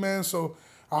wanted to, man. So,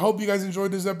 I hope you guys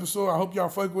enjoyed this episode. I hope y'all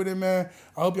fuck with it, man.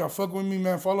 I hope y'all fuck with me,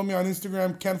 man. Follow me on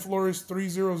Instagram,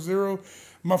 KenFlores300.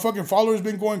 My fucking followers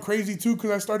been going crazy, too,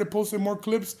 because I started posting more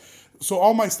clips. So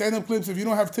all my stand-up clips, if you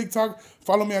don't have TikTok,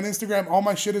 follow me on Instagram. All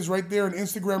my shit is right there in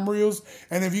Instagram Reels.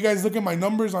 And if you guys look at my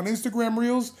numbers on Instagram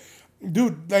Reels,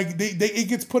 Dude, like it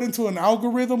gets put into an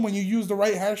algorithm when you use the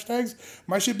right hashtags.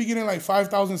 My shit be getting like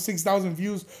 5,000, 6,000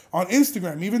 views on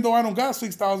Instagram, even though I don't got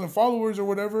 6,000 followers or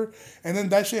whatever. And then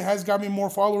that shit has got me more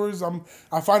followers.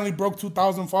 I finally broke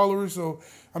 2,000 followers. So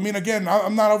I mean, again,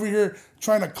 I'm not over here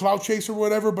trying to clout chase or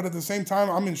whatever, but at the same time,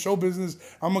 I'm in show business.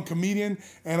 I'm a comedian,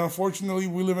 and unfortunately,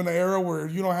 we live in an era where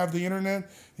if you don't have the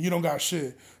internet, you don't got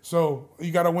shit. So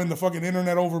you got to win the fucking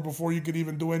internet over before you could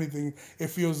even do anything, it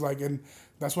feels like. And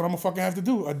that's what I'm going to fucking have to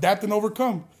do. Adapt and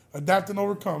overcome. Adapt and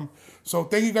overcome. So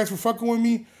thank you guys for fucking with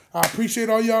me. I appreciate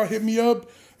all y'all. Hit me up.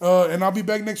 And I'll be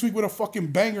back next week with a fucking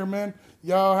banger, man.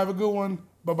 Y'all have a good one.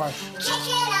 Bye-bye.